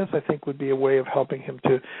involved in this, I think, would be a way of helping him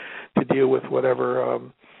to deal with whatever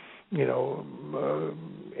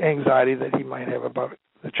anxiety that he might have about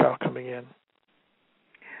the child coming in.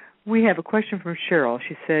 We have a question from Cheryl.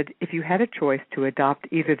 She said, if you had a choice to adopt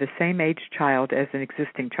either the same age child as an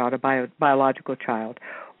existing child, a biological child,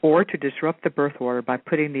 or to disrupt the birth order by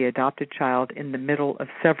putting the adopted child in the middle of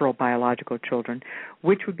several biological children,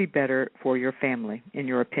 which would be better for your family, in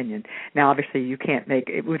your opinion? Now, obviously, you can't make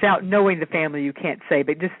it without knowing the family. You can't say,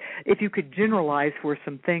 but just if you could generalize for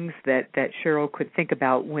some things that Cheryl could think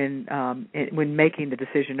about when making the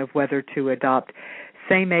decision of whether to adopt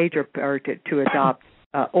same age or to adopt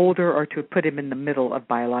older, or to put him in the middle of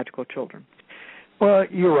biological children. Well,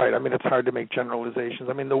 you're right. I mean, it's hard to make generalizations.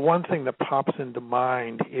 I mean, the one thing that pops into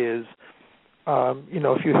mind is,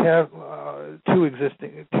 if you have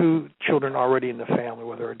two children already in the family,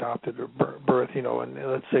 whether adopted or birth, and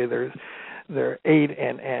let's say they're 8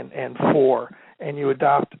 and 4, and you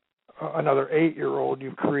adopt another 8-year-old,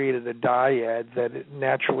 you've created a dyad that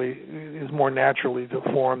is more naturally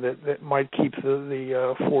deformed that might keep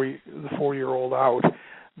the 4-year-old out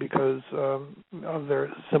because of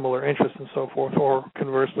their similar interests and so forth. Or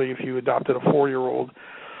conversely, if you adopted a 4-year-old,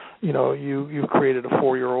 you've created a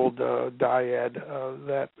 4-year-old dyad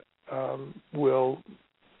that will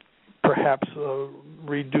perhaps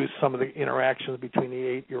reduce some of the interactions between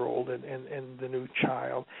the 8-year-old and the new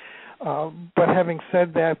child. But having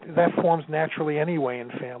said that, that forms naturally anyway in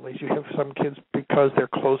families. You have some kids, because they're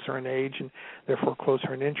closer in age and therefore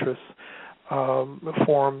closer in interests,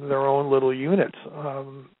 form their own little units.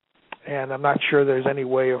 And I'm not sure there's any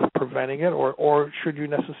way of preventing it, or should you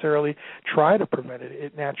necessarily try to prevent it.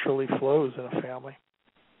 It naturally flows in a family.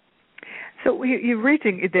 So you're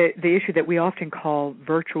raising the issue that we often call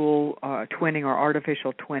virtual twinning or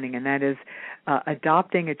artificial twinning, and that is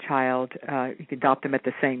adopting a child. You can adopt them at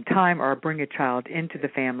the same time, or bring a child into the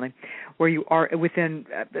family, where you are within,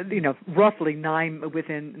 roughly 9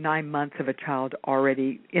 months of a child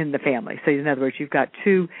already in the family. So in other words, you've got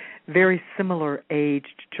two very similar aged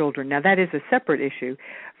children. Now that is a separate issue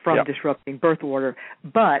from disrupting birth order,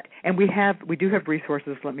 and we do have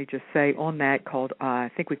resources, let me just say, on that called, I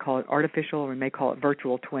think we call it artificial, or we may call it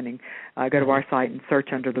virtual twinning. Go to our site and search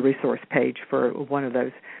under the resource page for one of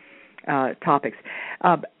those topics.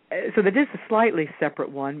 So that is a slightly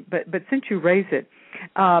separate one, but since you raise it,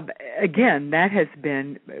 again, that has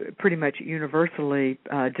been pretty much universally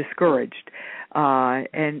discouraged.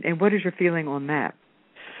 And what is your feeling on that?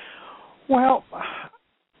 Well,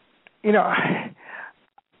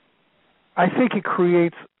 I think it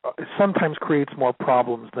sometimes creates more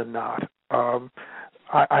problems than not.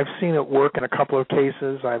 I've seen it work in a couple of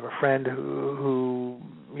cases. I have a friend who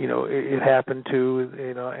it happened to,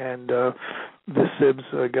 and the Sibs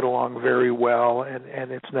get along very well,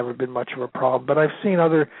 and it's never been much of a problem. But I've seen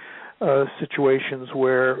other situations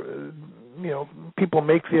where, people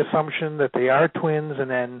make the assumption that they are twins, and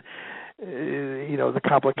then, the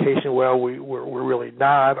complication, well, we're really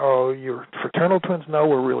not. Oh, you're fraternal twins? No,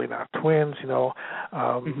 we're really not twins.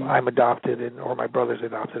 I'm adopted, or my brother's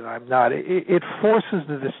adopted, and I'm not. It forces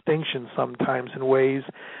the distinction sometimes in ways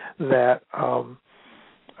that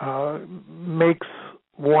makes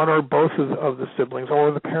one or both of the siblings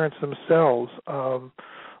or the parents themselves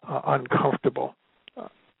uncomfortable.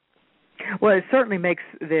 Well, it certainly makes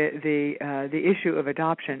the issue of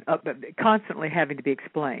adoption constantly having to be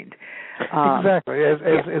explained. Exactly,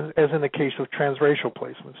 as in the case of transracial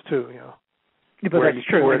placements too. But that's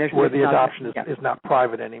true. Where the adoption is not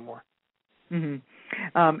private anymore. Mm-hmm.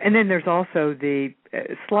 And then there's also the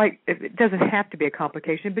slight, it doesn't have to be a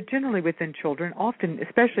complication, but generally within children, often,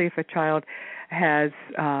 especially if a child has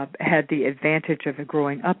had the advantage of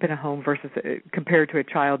growing up in a home versus compared to a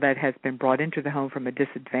child that has been brought into the home from a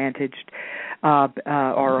disadvantaged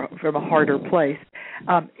or from a harder place,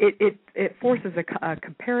 it forces a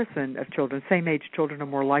comparison of children. Same-age children are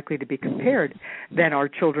more likely to be compared than are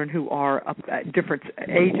children who are at different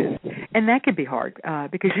ages. And that can be hard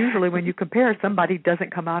because usually when you compare, somebody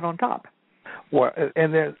doesn't come out on top. Well,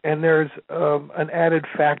 and there's an added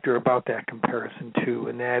factor about that comparison too,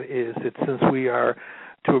 and that is that since we are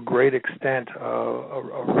to a great extent a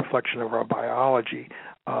reflection of our biology,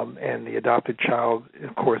 and the adopted child,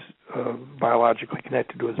 of course, biologically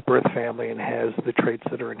connected to his birth family and has the traits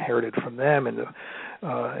that are inherited from them, and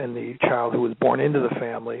the child who was born into the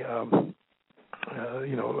family,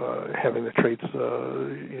 having the traits, that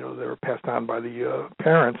are passed on by the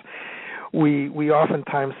parents. We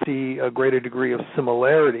oftentimes see a greater degree of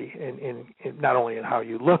similarity in not only in how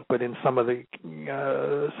you look, but in some of the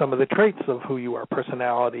traits of who you are,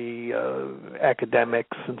 personality,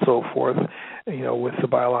 academics, and so forth. With the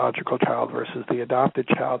biological child versus the adopted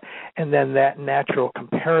child, and then that natural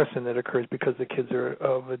comparison that occurs because the kids are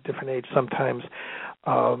of a different age sometimes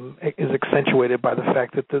is accentuated by the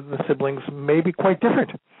fact that the siblings may be quite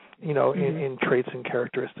different. In traits and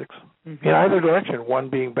characteristics, in either direction, one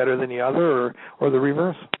being better than the other, or the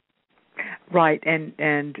reverse. Right, and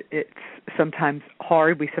it's sometimes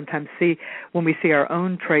hard. We sometimes see, when we see our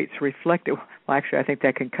own traits reflected, well, actually, I think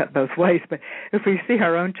that can cut both ways, but if we see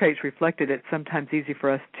our own traits reflected, it's sometimes easy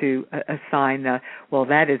for us to assign,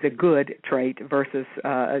 that is a good trait versus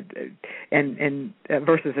versus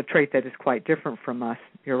a trait that is quite different from us.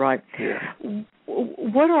 You're right. Yeah.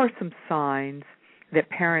 What are some signs that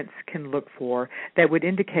parents can look for that would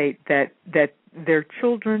indicate that their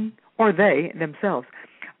children or they themselves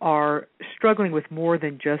are struggling with more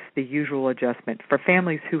than just the usual adjustment? For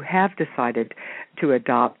families who have decided to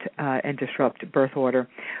adopt and disrupt birth order,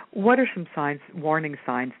 what are some signs, warning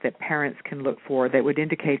signs that parents can look for that would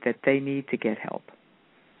indicate that they need to get help?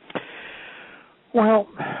 Well,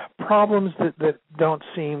 problems that don't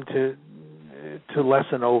seem to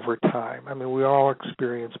lessen over time. I mean, we all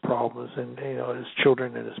experience problems, and as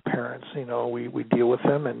children and as parents, we deal with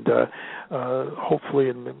them, and hopefully,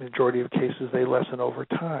 in the majority of cases, they lessen over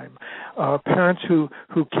time. Parents who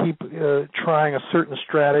keep trying a certain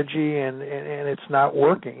strategy and it's not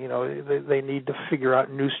working, they need to figure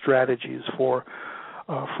out new strategies for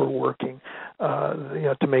working,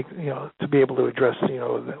 to make to be able to address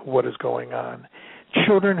what is going on.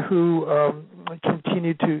 Children who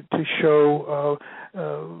continue to show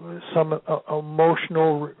some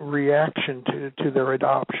emotional reaction to their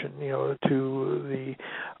adoption, to the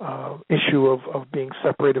issue of being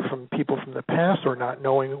separated from people from the past or not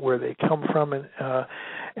knowing where they come from, and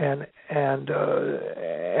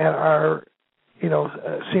are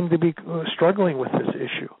seem to be struggling with this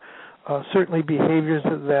issue. Certainly, behaviors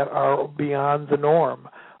that are beyond the norm.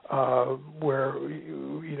 Where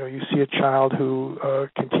you see a child who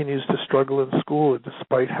continues to struggle in school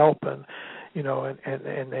despite help, and they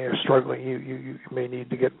are struggling. You may need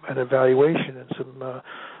to get an evaluation and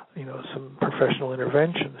some professional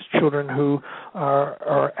interventions. Children who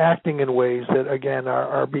are acting in ways that again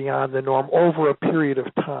are beyond the norm over a period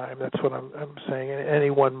of time. That's what I'm saying. At any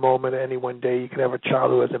one moment, any one day, you can have a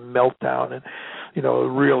child who has a meltdown and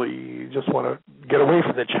really you just want to get away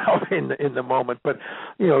from the child in the moment. But,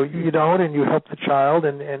 you don't, and you help the child,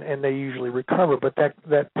 and they usually recover. But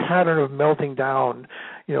that pattern of melting down,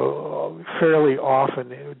 fairly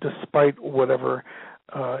often, despite whatever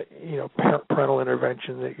parental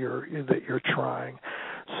intervention that you're trying.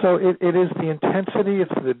 So it is the intensity,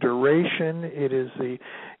 it's the duration, it is the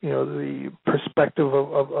perspective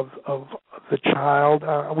of the child.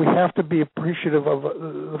 We have to be appreciative of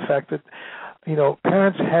the fact that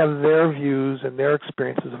parents have their views and their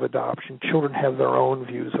experiences of adoption. Children have their own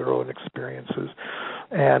views, their own experiences,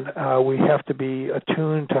 and we have to be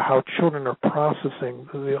attuned to how children are processing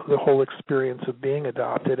the whole experience of being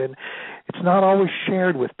adopted. And it's not always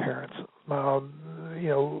shared with parents.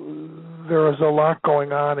 There is a lot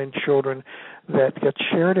going on in children that gets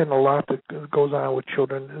shared and a lot that goes on with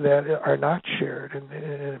children that are not shared,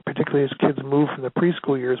 and particularly as kids move from the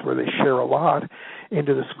preschool years where they share a lot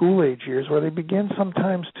into the school age years where they begin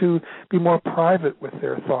sometimes to be more private with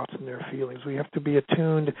their thoughts and their feelings. We have to be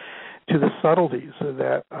attuned to the subtleties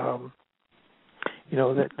that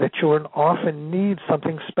that children often need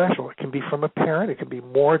something special. It can be from a parent. It can be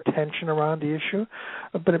more attention around the issue,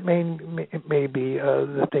 but it may be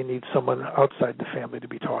that they need someone outside the family to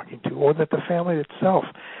be talking to, or that the family itself,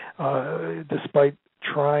 despite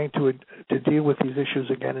trying to deal with these issues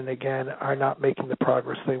again and again, are not making the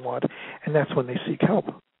progress they want, and that's when they seek help.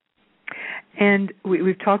 And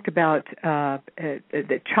we've talked about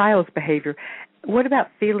the child's behavior. What about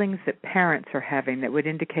feelings that parents are having that would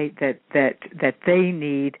indicate that they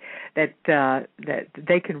need that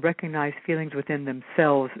they can recognize feelings within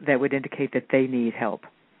themselves that would indicate that they need help?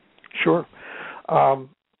 Sure.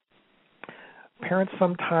 Parents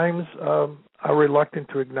sometimes are reluctant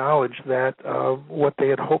to acknowledge that what they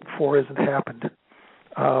had hoped for hasn't happened,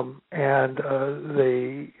 and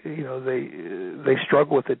they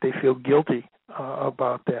struggle with it. They feel guilty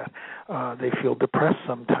about that. They feel depressed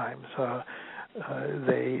sometimes.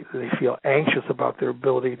 They feel anxious about their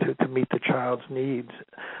ability to meet the child's needs.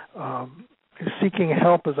 Seeking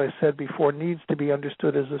help, as I said before, needs to be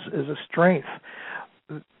understood as a strength.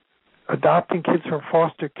 Adopting kids from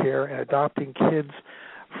foster care and adopting kids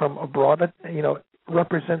from abroad,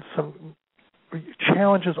 represents some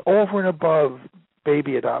challenges over and above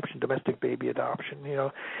baby adoption, domestic baby adoption.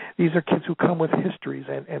 These are kids who come with histories,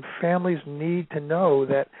 and families need to know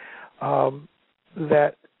that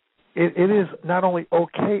that it is not only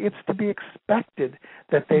okay, it's to be expected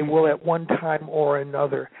that they will at one time or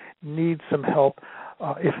another need some help,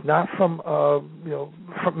 if not from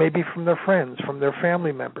maybe from their friends, from their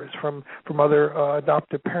family members, from other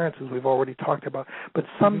adoptive parents, as we've already talked about. But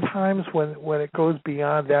sometimes when it goes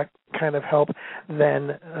beyond that kind of help,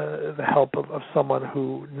 then the help of someone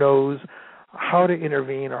who knows how to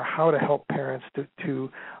intervene or how to help parents to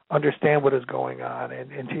understand what is going on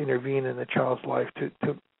and to intervene in the child's life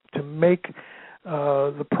to make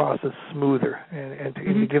the process smoother and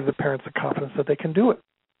to give the parents the confidence that they can do it.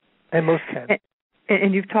 And most can.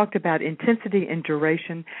 And you've talked about intensity and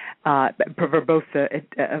duration for both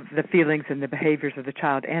the feelings and the behaviors of the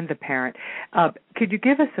child and the parent. Could you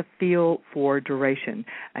give us a feel for duration?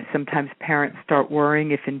 Sometimes parents start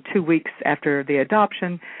worrying if in 2 weeks after the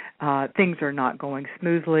adoption things are not going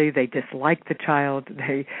smoothly, they dislike the child,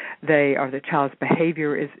 the child's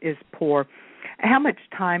behavior is poor. How much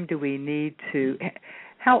time do we need to?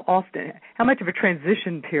 How much of a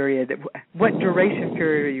transition period, what duration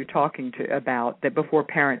period are you talking about that before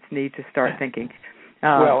parents need to start thinking,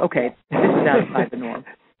 okay, this is outside the norm?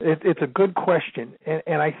 It's a good question,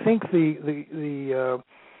 and I think the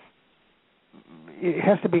it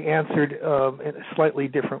has to be answered in a slightly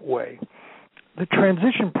different way. The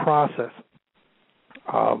transition process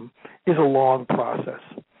is a long process.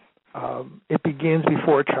 It begins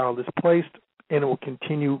before a child is placed, and it will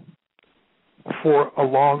continue for a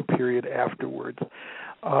long period afterwards.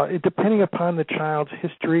 Depending upon the child's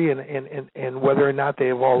history and whether or not they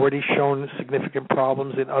have already shown significant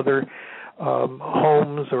problems in other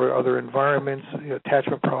homes or other environments,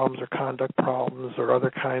 attachment problems or conduct problems or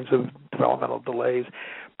other kinds of developmental delays,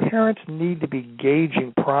 parents need to be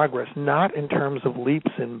gauging progress, not in terms of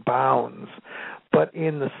leaps and bounds, but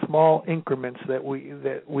in the small increments that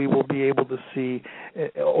we will be able to see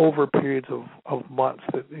over periods of months.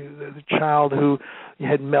 The child who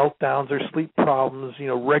had meltdowns or sleep problems,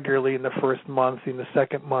 regularly in the first month, in the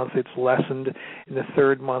second month it's lessened, in the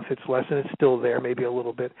third month it's lessened, it's still there, maybe a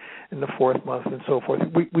little bit in the fourth month, and so forth.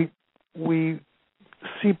 We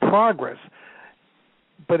see progress,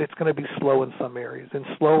 but it's going to be slow in some areas and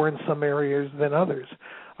slower in some areas than others.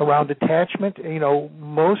 Around attachment,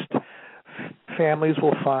 most families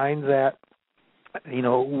will find that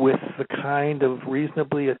with the kind of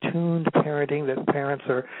reasonably attuned parenting that parents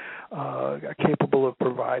are capable of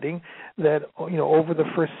providing, that over the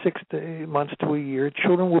first 6 months to a year,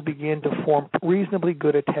 children will begin to form reasonably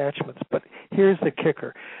good attachments. But here's the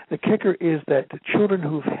kicker. The kicker is that the children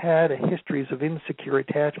who've had histories of insecure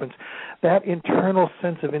attachments, that internal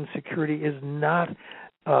sense of insecurity is not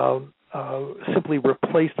simply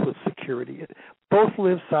replaced with security. Both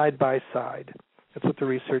live side by side. That's what the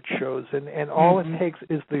research shows. And all it takes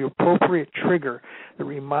is the appropriate trigger that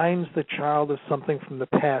reminds the child of something from the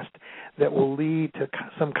past that will lead to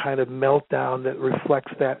some kind of meltdown that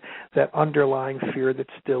reflects that underlying fear that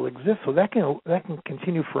still exists. So that can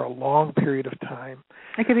continue for a long period of time.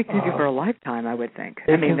 It can continue for a lifetime, I would think.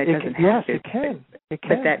 It can. But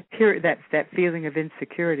that feeling of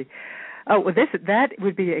insecurity. Oh, well, that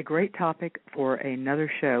would be a great topic for another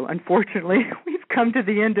show. Unfortunately, we've come to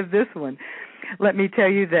the end of this one. Let me tell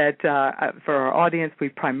you that for our audience, we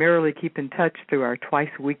primarily keep in touch through our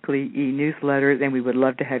twice-weekly e-newsletters, and we would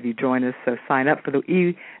love to have you join us. So sign up for the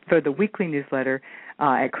weekly newsletter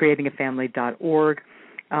at creatingafamily.org.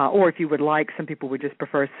 Or if you would like, some people would just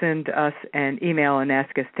prefer, send us an email and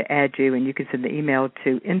ask us to add you, and you can send the email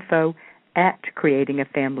to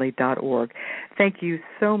info@creatingafamily.org. Thank you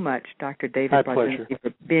so much, Dr. David Brodzinski,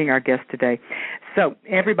 for being our guest today. So,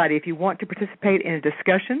 everybody, if you want to participate in a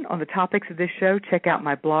discussion on the topics of this show, check out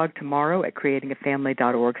my blog tomorrow at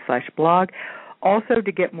creatingafamily.org/blog. Also,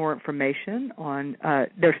 to get more information on,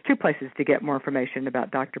 there's two places to get more information about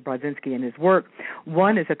Dr. Brodzinski and his work.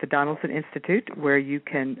 One is at the Donaldson Institute, where you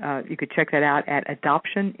could check that out at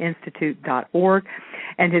adoptioninstitute.org,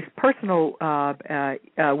 and his personal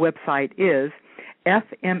website is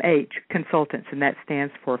FMH Consultants, and that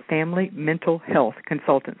stands for Family Mental Health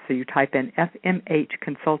Consultants. So you type in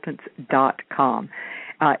fmhconsultants.com.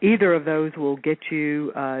 Either of those will get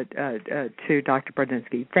you to Dr.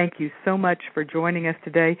 Brodzinski. Thank you so much for joining us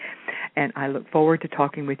today, and I look forward to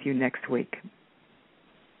talking with you next week.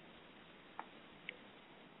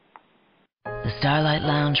 The Starlight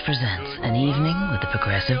Lounge presents An Evening with the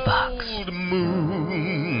Progressive Box. Old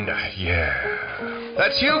moon, yeah.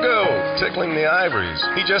 That's Hugo, tickling the ivories.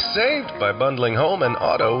 He just saved by bundling home and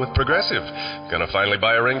auto with Progressive. Gonna finally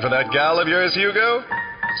buy a ring for that gal of yours, Hugo?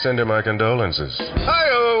 Send her my condolences.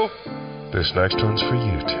 Hi-oh! This next one's for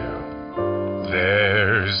you two.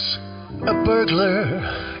 There's a burglar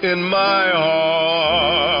in my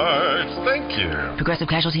heart. Thank you. Progressive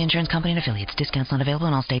Casualty Insurance Company and Affiliates. Discounts not available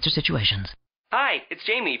in all states or situations. Hi, it's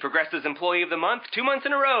Jamie, Progressive's Employee of the Month, 2 months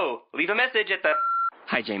in a row. Leave a message at the...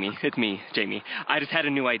 Hi, Jamie. It's me, Jamie. I just had a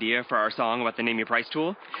new idea for our song about the Name Your Price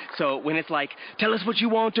tool. So when it's like, tell us what you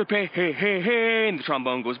want to pay, hey, hey, hey, and the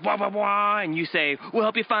trombone goes, wah, wah, wah, and you say, we'll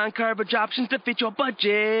help you find coverage options to fit your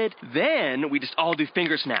budget. Then we just all do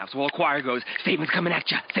finger snaps while the choir goes, savings coming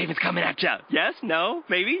at ya, savings coming at ya. Yes? No?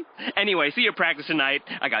 Maybe? Anyway, see your practice tonight.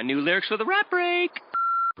 I got new lyrics for the rap break.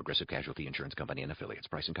 Progressive Casualty Insurance Company and Affiliates.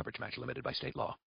 Price and coverage match limited by state law.